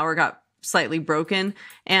ceramic flower got slightly broken.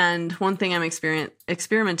 And one thing I'm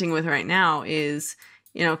experimenting with right now is,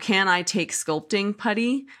 can I take sculpting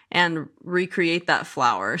putty and recreate that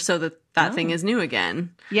flower so that thing is new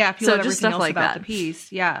again? Yeah, if you so let just everything stuff else like about that. the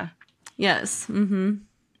piece. Yeah. Yes.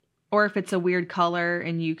 Or if it's a weird color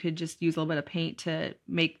and you could just use a little bit of paint to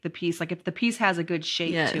make the piece, like if the piece has a good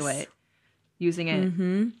shape to it, using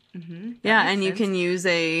it. Yeah, and you can use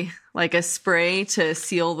a spray to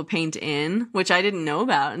seal the paint in, which I didn't know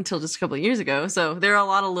about until just a couple of years ago. So there are a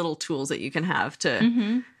lot of little tools that you can have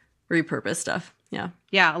to repurpose stuff. Yeah.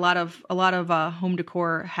 Yeah, a lot of home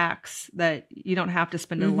decor hacks that you don't have to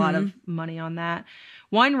spend a lot of money on that.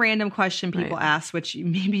 One random question people ask, which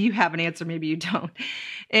maybe you have an answer, maybe you don't,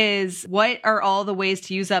 is what are all the ways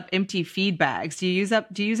to use up empty feed bags? Do you use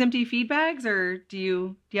empty feed bags, or do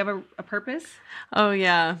you have a purpose? Oh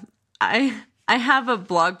yeah. I have a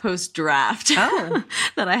blog post draft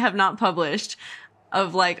that I have not published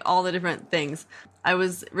of all the different things. I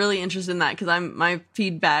was really interested in that because my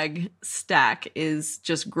feed bag stack is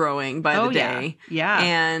just growing by the day. Yeah.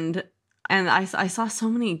 And I saw so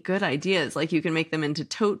many good ideas. Like you can make them into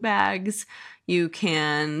tote bags. You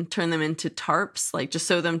can turn them into tarps, just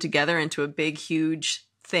sew them together into a big, huge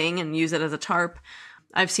thing and use it as a tarp.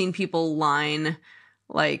 I've seen people line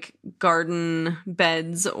garden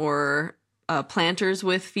beds or planters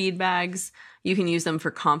with feed bags. You can use them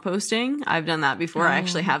for composting. I've done that before. I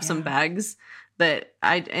actually have some bags that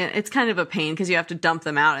it's kind of a pain because you have to dump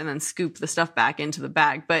them out and then scoop the stuff back into the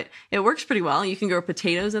bag, but it works pretty well. You can grow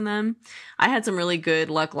potatoes in them. I had some really good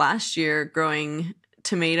luck last year growing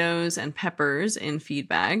tomatoes and peppers in feed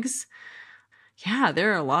bags. Yeah,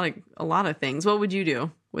 there are a lot of things. What would you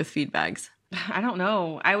do with feed bags? I don't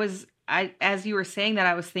know. As you were saying that,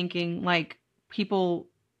 I was thinking people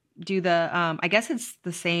do the, I guess it's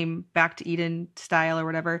the same Back to Eden style or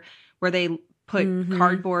whatever, where they put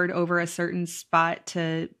cardboard over a certain spot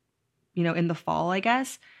to, in the fall, I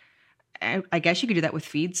guess. I guess you could do that with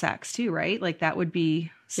feed sacks too, right? That would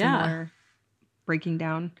be similar breaking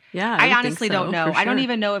down. Yeah. I honestly don't know. Sure. I don't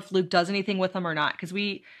even know if Luke does anything with them or not. Cause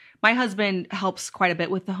my husband helps quite a bit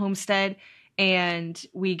with the homestead, and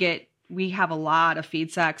we have a lot of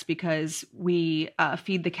feed sacks because we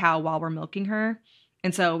feed the cow while we're milking her.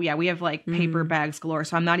 And so, yeah, we have paper bags galore.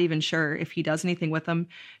 So I'm not even sure if he does anything with them.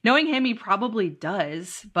 Knowing him, he probably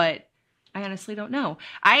does, but I honestly don't know.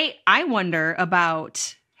 I wonder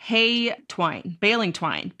about baling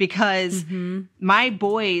twine, because my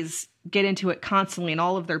boys get into it constantly and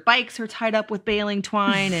all of their bikes are tied up with baling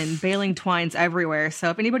twine and baling twine's everywhere. So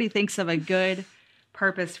if anybody thinks of a good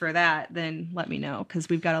purpose for that, then let me know, because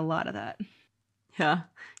we've got a lot of that. Yeah.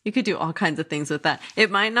 You could do all kinds of things with that. It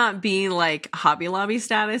might not be Hobby Lobby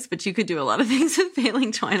status, but you could do a lot of things with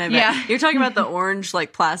baling twine, I bet. Yeah. You're talking about the orange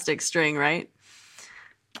plastic string, right?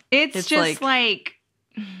 It's just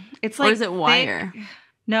it's or is it wire?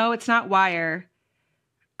 No, it's not wire.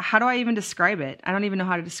 How do I even describe it? I don't even know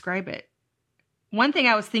how to describe it. One thing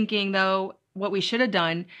I was thinking, though, what we should have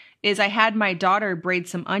done is I had my daughter braid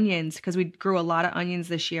some onions, because we grew a lot of onions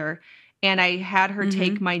this year. And I had her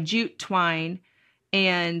take my jute twine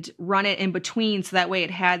and run it in between, so that way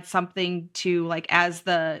it had something to as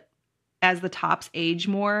the tops age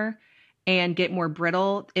more and get more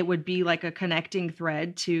brittle, it would be like a connecting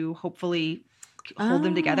thread to hopefully hold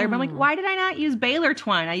them together. But I'm like, why did I not use baler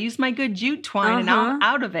twine? I used my good jute twine and now I'm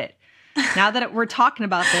out of it. Now that we're talking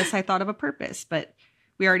about this, I thought of a purpose, but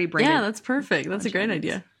we already braided. Yeah, that's perfect. That's a great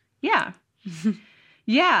idea. Yeah.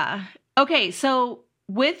 Yeah. Okay, so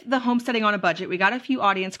with the homesteading on a budget, we got a few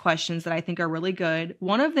audience questions that I think are really good.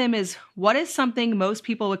 One of them is, what is something most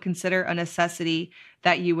people would consider a necessity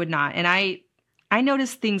that you would not? And I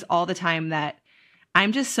notice things all the time that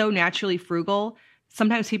I'm just so naturally frugal.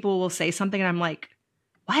 Sometimes people will say something and I'm like,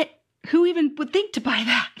 what? Who even would think to buy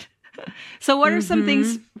that? So what are some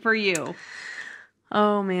things for you?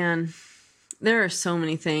 Oh, man. There are so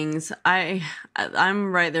many things.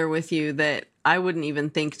 I'm right there with you that I wouldn't even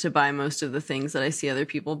think to buy most of the things that I see other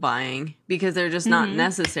people buying because they're just not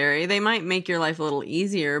necessary. They might make your life a little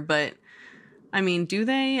easier, but I mean, do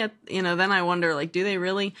they? Then I wonder, like, do they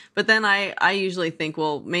really? But then I usually think,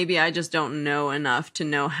 well, maybe I just don't know enough to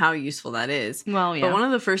know how useful that is. Well, yeah. But one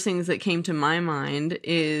of the first things that came to my mind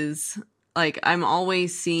is, like, I'm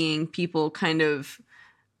always seeing people kind of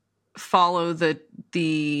follow the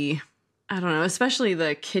I don't know, especially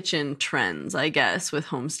the kitchen trends, I guess, with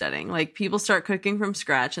homesteading. Like, people start cooking from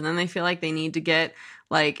scratch and then they feel like they need to get,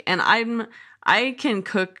 like, and I can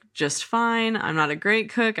cook just fine. I'm not a great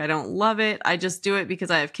cook. I don't love it. I just do it because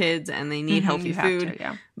I have kids and they need healthy food.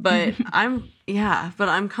 But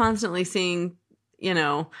I'm constantly seeing,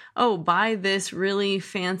 oh, buy this really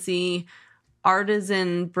fancy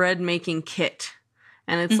artisan bread making kit.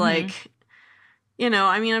 And it's like,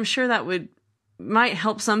 I mean, I'm sure that might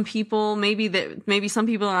help some people. Maybe some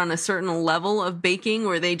people are on a certain level of baking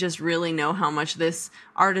where they just really know how much this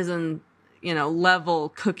artisan, level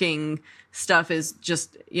cooking stuff is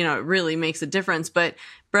just, it really makes a difference. But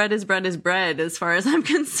bread is bread as far as I'm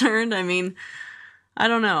concerned. I mean, I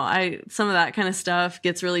don't know. Some of that kind of stuff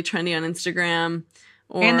gets really trendy on Instagram.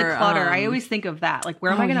 And the clutter. I always think of that. Like,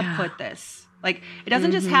 where am I going to put this? Like, it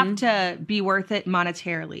doesn't just have to be worth it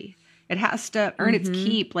monetarily. It has to earn its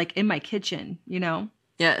keep, like, in my kitchen,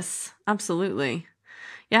 Yes, absolutely.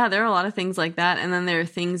 Yeah, there are a lot of things like that. And then there are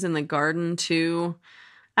things in the garden, too.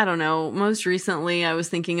 I don't know. Most recently, I was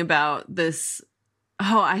thinking about this.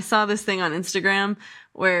 Oh, I saw this thing on Instagram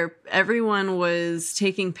where everyone was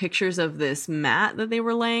taking pictures of this mat that they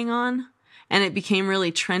were laying on. And it became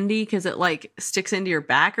really trendy because it, like, sticks into your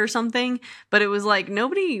back or something. But it was like,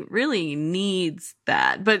 nobody really needs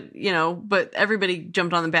that. But, but everybody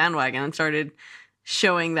jumped on the bandwagon and started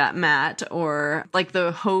showing that mat, or like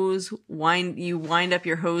the hose you wind up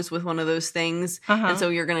your hose with one of those things. And so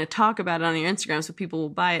you're going to talk about it on your Instagram so people will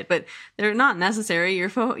buy it, but they're not necessary. Your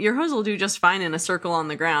hose will do just fine in a circle on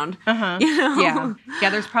the ground. Yeah.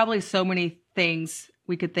 There's probably so many things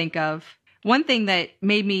we could think of. One thing that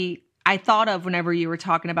I thought of whenever you were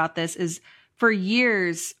talking about this is, for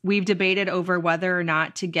years we've debated over whether or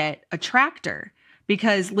not to get a tractor.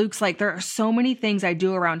 Because Luke's like, there are so many things I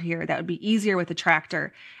do around here that would be easier with a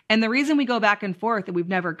tractor. And the reason we go back and forth and we've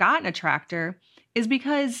never gotten a tractor is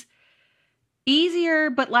because easier,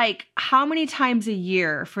 but like, how many times a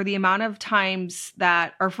year for the amount of times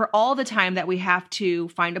for all the time that we have to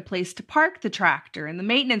find a place to park the tractor and the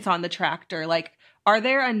maintenance on the tractor? Like, are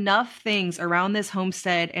there enough things around this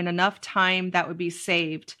homestead and enough time that would be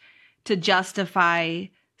saved to justify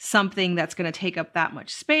something that's going to take up that much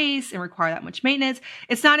space and require that much maintenance?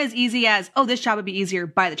 It's not as easy as, oh, this job would be easier,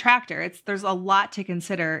 buy the tractor. There's a lot to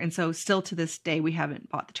consider. And so still to this day, we haven't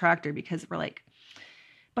bought the tractor because we're like,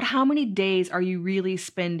 but how many days are you really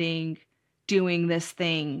spending doing this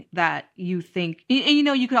thing that you think, and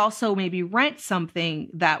you could also maybe rent something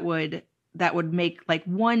that would make like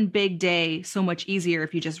one big day so much easier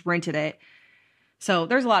if you just rented it. So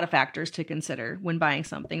there's a lot of factors to consider when buying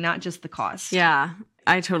something, not just the cost. Yeah,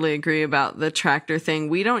 I totally agree about the tractor thing.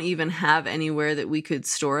 We don't even have anywhere that we could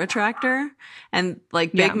store a tractor, and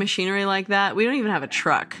like big machinery like that. We don't even have a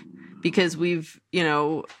truck because we have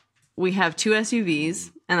 2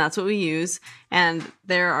 SUVs and that's what we use. And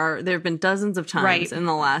there have been dozens of times in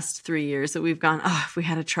the last 3 years that we've gone, oh, if we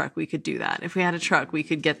had a truck, we could do that. If we had a truck, we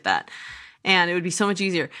could get that. And it would be so much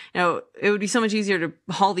easier. It would be so much easier to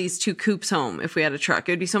haul these 2 coops home if we had a truck.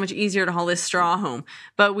 It would be so much easier to haul this straw home.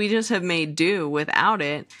 But we just have made do without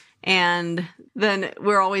it. And then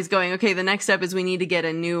we're always going, okay, the next step is we need to get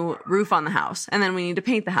a new roof on the house. And then we need to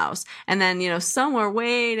paint the house. And then, somewhere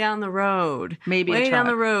way down the road,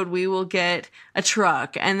 we will get a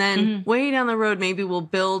truck. And then way down the road, maybe we'll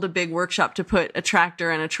build a big workshop to put a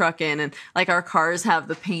tractor and a truck in. And like our cars have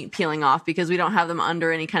the paint peeling off because we don't have them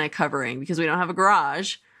under any kind of covering because we don't have a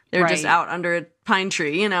garage. They're just out under a pine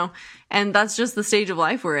tree, and that's just the stage of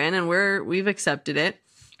life we're in. And we've accepted it.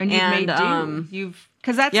 And you've made do.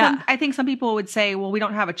 Because that's I think some people would say, well, we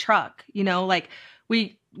don't have a truck, like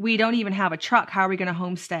we don't even have a truck. How are we going to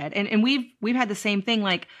homestead? And we've had the same thing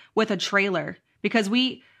like with a trailer, because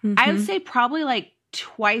I would say probably like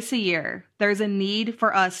twice a year, there's a need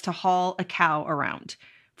for us to haul a cow around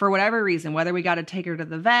for whatever reason, whether we got to take her to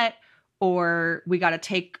the vet or we got to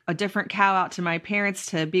take a different cow out to my parents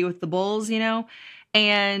to be with the bulls,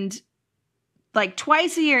 and like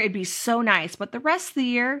twice a year, it'd be so nice. But the rest of the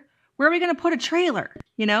year, where are we going to put a trailer?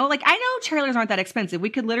 Like, I know trailers aren't that expensive. We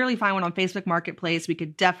could literally find one on Facebook Marketplace. We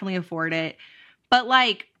could definitely afford it. But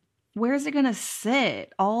like, where is it going to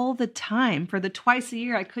sit all the time? For the twice a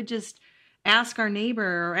year, I could just ask our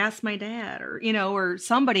neighbor or ask my dad or, or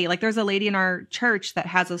somebody. Like there's a lady in our church that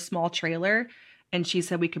has a small trailer and she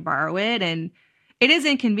said we could borrow it. And it is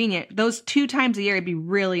inconvenient. Those 2 times a year, it'd be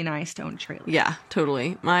really nice to own a trailer. Yeah,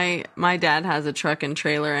 totally. My dad has a truck and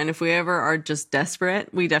trailer, and if we ever are just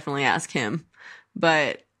desperate, we definitely ask him.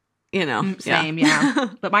 But, Same, yeah.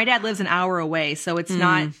 But my dad lives an hour away, so it's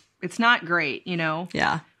not great,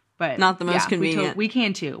 Yeah. But not the most convenient. We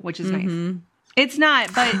can too, which is nice. It's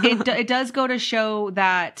not, but it does go to show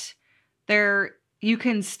that you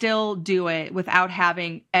can still do it without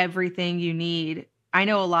having everything you need. I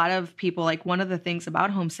know a lot of people, like one of the things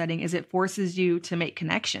about homesteading is it forces you to make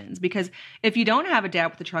connections, because if you don't have a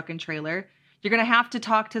dad with a truck and trailer, you're going to have to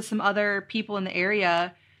talk to some other people in the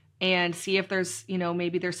area and see if there's,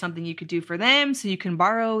 maybe there's something you could do for them so you can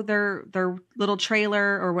borrow their little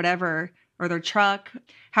trailer or whatever, or their truck.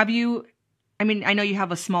 I know you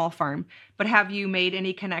have a small farm, but have you made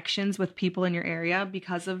any connections with people in your area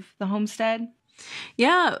because of the homestead?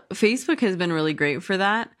 Yeah, Facebook has been really great for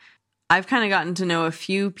that. I've kind of gotten to know a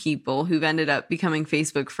few people who've ended up becoming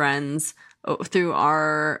Facebook friends through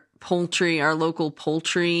our local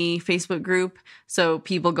poultry Facebook group. So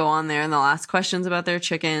people go on there and they'll ask questions about their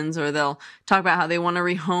chickens, or they'll talk about how they want to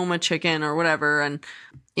rehome a chicken or whatever. And,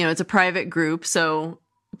 it's a private group, so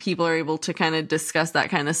people are able to kind of discuss that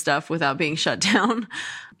kind of stuff without being shut down.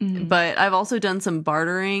 Mm-hmm. But I've also done some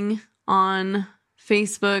bartering on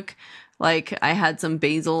Facebook. Like I had some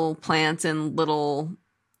basil plants in little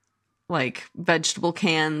vegetable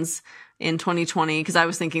cans in 2020 because I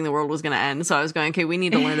was thinking the world was going to end. So I was going, okay, we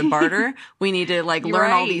need to learn to barter. We need to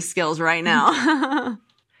learn all these skills right now.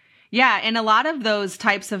 Yeah. And a lot of those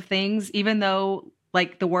types of things, even though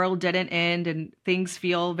the world didn't end and things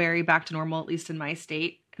feel very back to normal, at least in my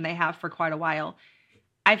state, and they have for quite a while,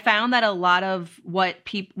 I found that a lot of what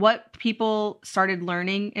people started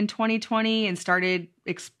learning in 2020 and started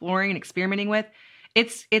exploring and experimenting with,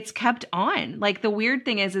 it's kept on. The weird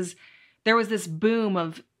thing is there was this boom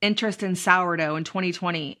of interest in sourdough in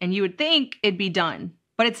 2020, and you would think it'd be done,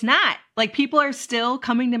 but it's not. People are still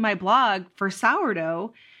coming to my blog for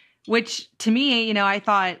sourdough, which to me, I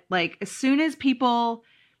thought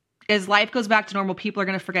as life goes back to normal, people are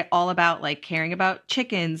going to forget all about caring about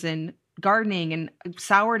chickens and gardening and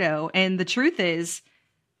sourdough. And the truth is,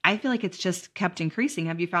 I feel like it's just kept increasing.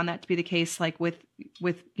 Have you found that to be the case, with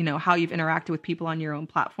how you've interacted with people on your own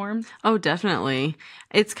platform? Oh, definitely.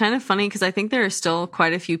 It's kind of funny because I think there are still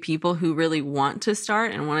quite a few people who really want to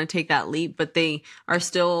start and want to take that leap, but they are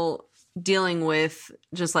still dealing with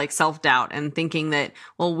just self-doubt and thinking that,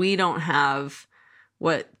 well, we don't have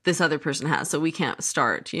what this other person has, so we can't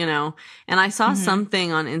start, And I saw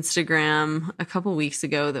something on Instagram a couple weeks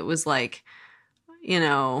ago that was I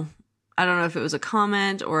don't know if it was a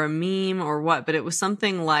comment or a meme or what, but it was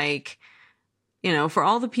something for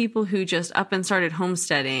all the people who just up and started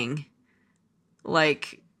homesteading,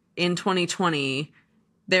 in 2020,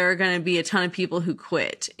 there are going to be a ton of people who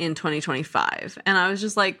quit in 2025. And I was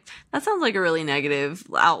just that sounds like a really negative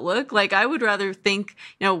outlook. I would rather think,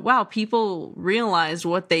 wow, people realized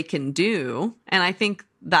what they can do. And I think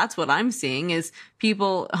that's what I'm seeing is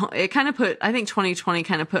people, I think 2020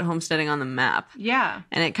 kind of put homesteading on the map. Yeah.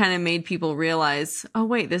 And it kind of made people realize, oh,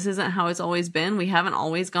 wait, this isn't how it's always been. We haven't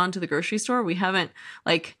always gone to the grocery store. We haven't,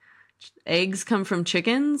 eggs come from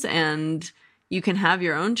chickens, and you can have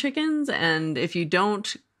your own chickens. And if you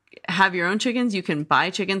don't have your own chickens, you can buy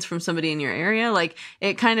chickens from somebody in your area.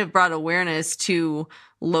 It kind of brought awareness to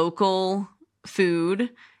local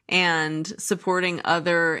food and supporting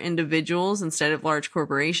other individuals instead of large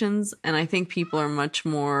corporations. And I think people are much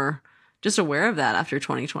more just aware of that after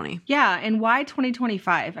 2020. Yeah. And why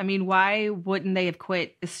 2025? Why wouldn't they have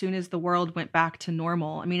quit as soon as the world went back to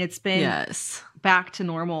normal? It's been back to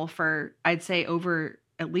normal for, I'd say,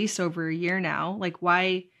 at least over a year now.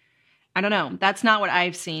 Why? I don't know. That's not what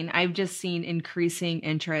I've seen. I've just seen increasing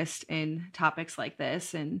interest in topics like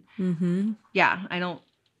this. And yeah, I don't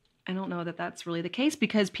know that that's really the case,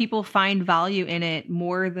 because people find value in it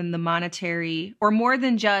more than the monetary, or more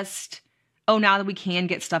than just, oh, now that we can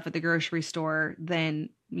get stuff at the grocery store, then,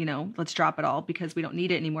 let's drop it all because we don't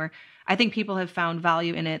need it anymore. I think people have found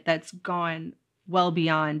value in it that's gone well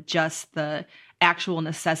beyond just the actual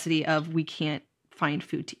necessity of we can't find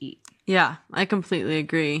food to eat. Yeah, I completely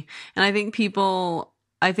agree. And I think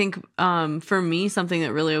for me, something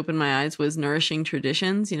that really opened my eyes was Nourishing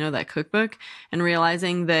Traditions, that cookbook, and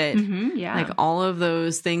realizing that all of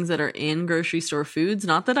those things that are in grocery store foods,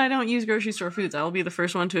 not that I don't use grocery store foods, I will be the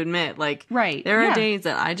first one to admit, there are days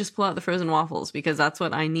that I just pull out the frozen waffles because that's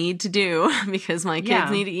what I need to do because my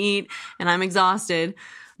kids need to eat and I'm exhausted.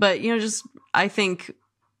 But, I think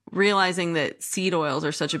realizing that seed oils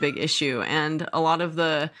are such a big issue, and a lot of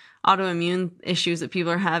the autoimmune issues that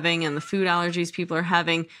people are having and the food allergies people are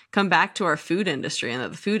having come back to our food industry, and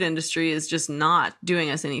that the food industry is just not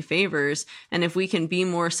doing us any favors. And if we can be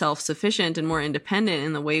more self-sufficient and more independent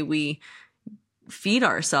in the way we feed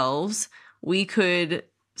ourselves, we could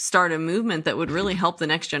start a movement that would really help the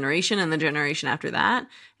next generation and the generation after that,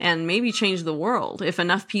 and maybe change the world if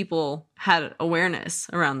enough people had awareness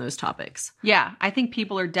around those topics. Yeah, I think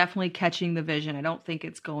people are definitely catching the vision. I don't think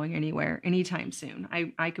it's going anywhere anytime soon.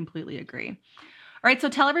 I completely agree. All right, so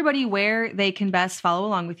tell everybody where they can best follow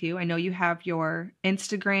along with you. I know you have your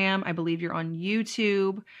Instagram. I believe you're on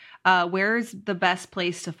YouTube. Where's the best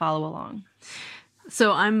place to follow along?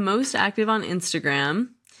 So I'm most active on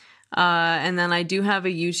Instagram. And then I do have a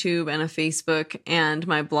YouTube and a Facebook, and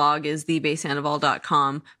my blog is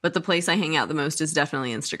thebaysandoval.com. But the place I hang out the most is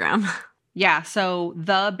definitely Instagram. Yeah. So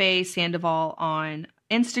The Bay Sandoval on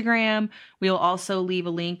Instagram. We'll also leave a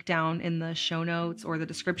link down in the show notes or the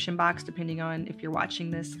description box, depending on if you're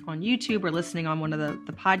watching this on YouTube or listening on one of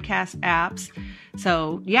the podcast apps.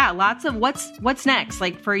 So yeah, lots of what's next?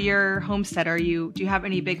 Like for your homestead, do you have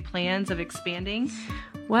any big plans of expanding?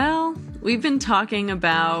 Well, we've been talking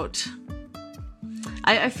about,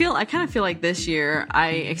 I kind of feel like this year I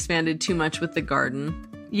expanded too much with the garden.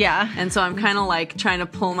 Yeah. And so I'm kind of like trying to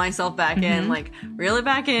pull myself back in, like reel it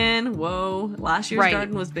back in. Whoa, last year's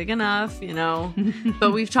garden was big enough,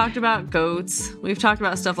 but we've talked about goats. We've talked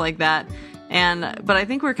about stuff like that. But I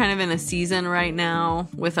think we're kind of in a season right now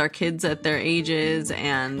with our kids at their ages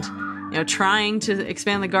and, trying to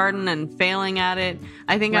expand the garden and failing at it.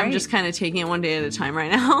 I think I'm just kind of taking it one day at a time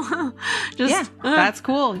right now. That's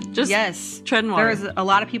cool. Just treading water. There's a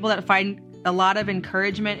lot of people that find a lot of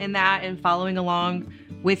encouragement in that and following along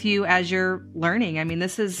with you as you're learning. I mean,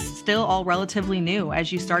 this is still all relatively new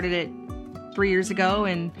as you started it 3 years ago.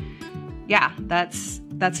 And yeah, that's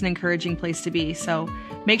an encouraging place to be. So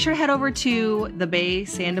make sure to head over to The Bay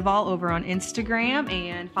Sandoval over on Instagram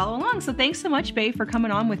and follow along. So thanks so much, Bay, for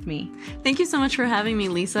coming on with me. Thank you so much for having me,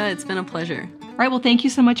 Lisa. It's been a pleasure. All right. Well, thank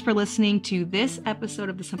you so much for listening to this episode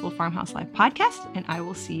of the Simple Farmhouse Life podcast, and I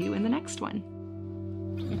will see you in the next one.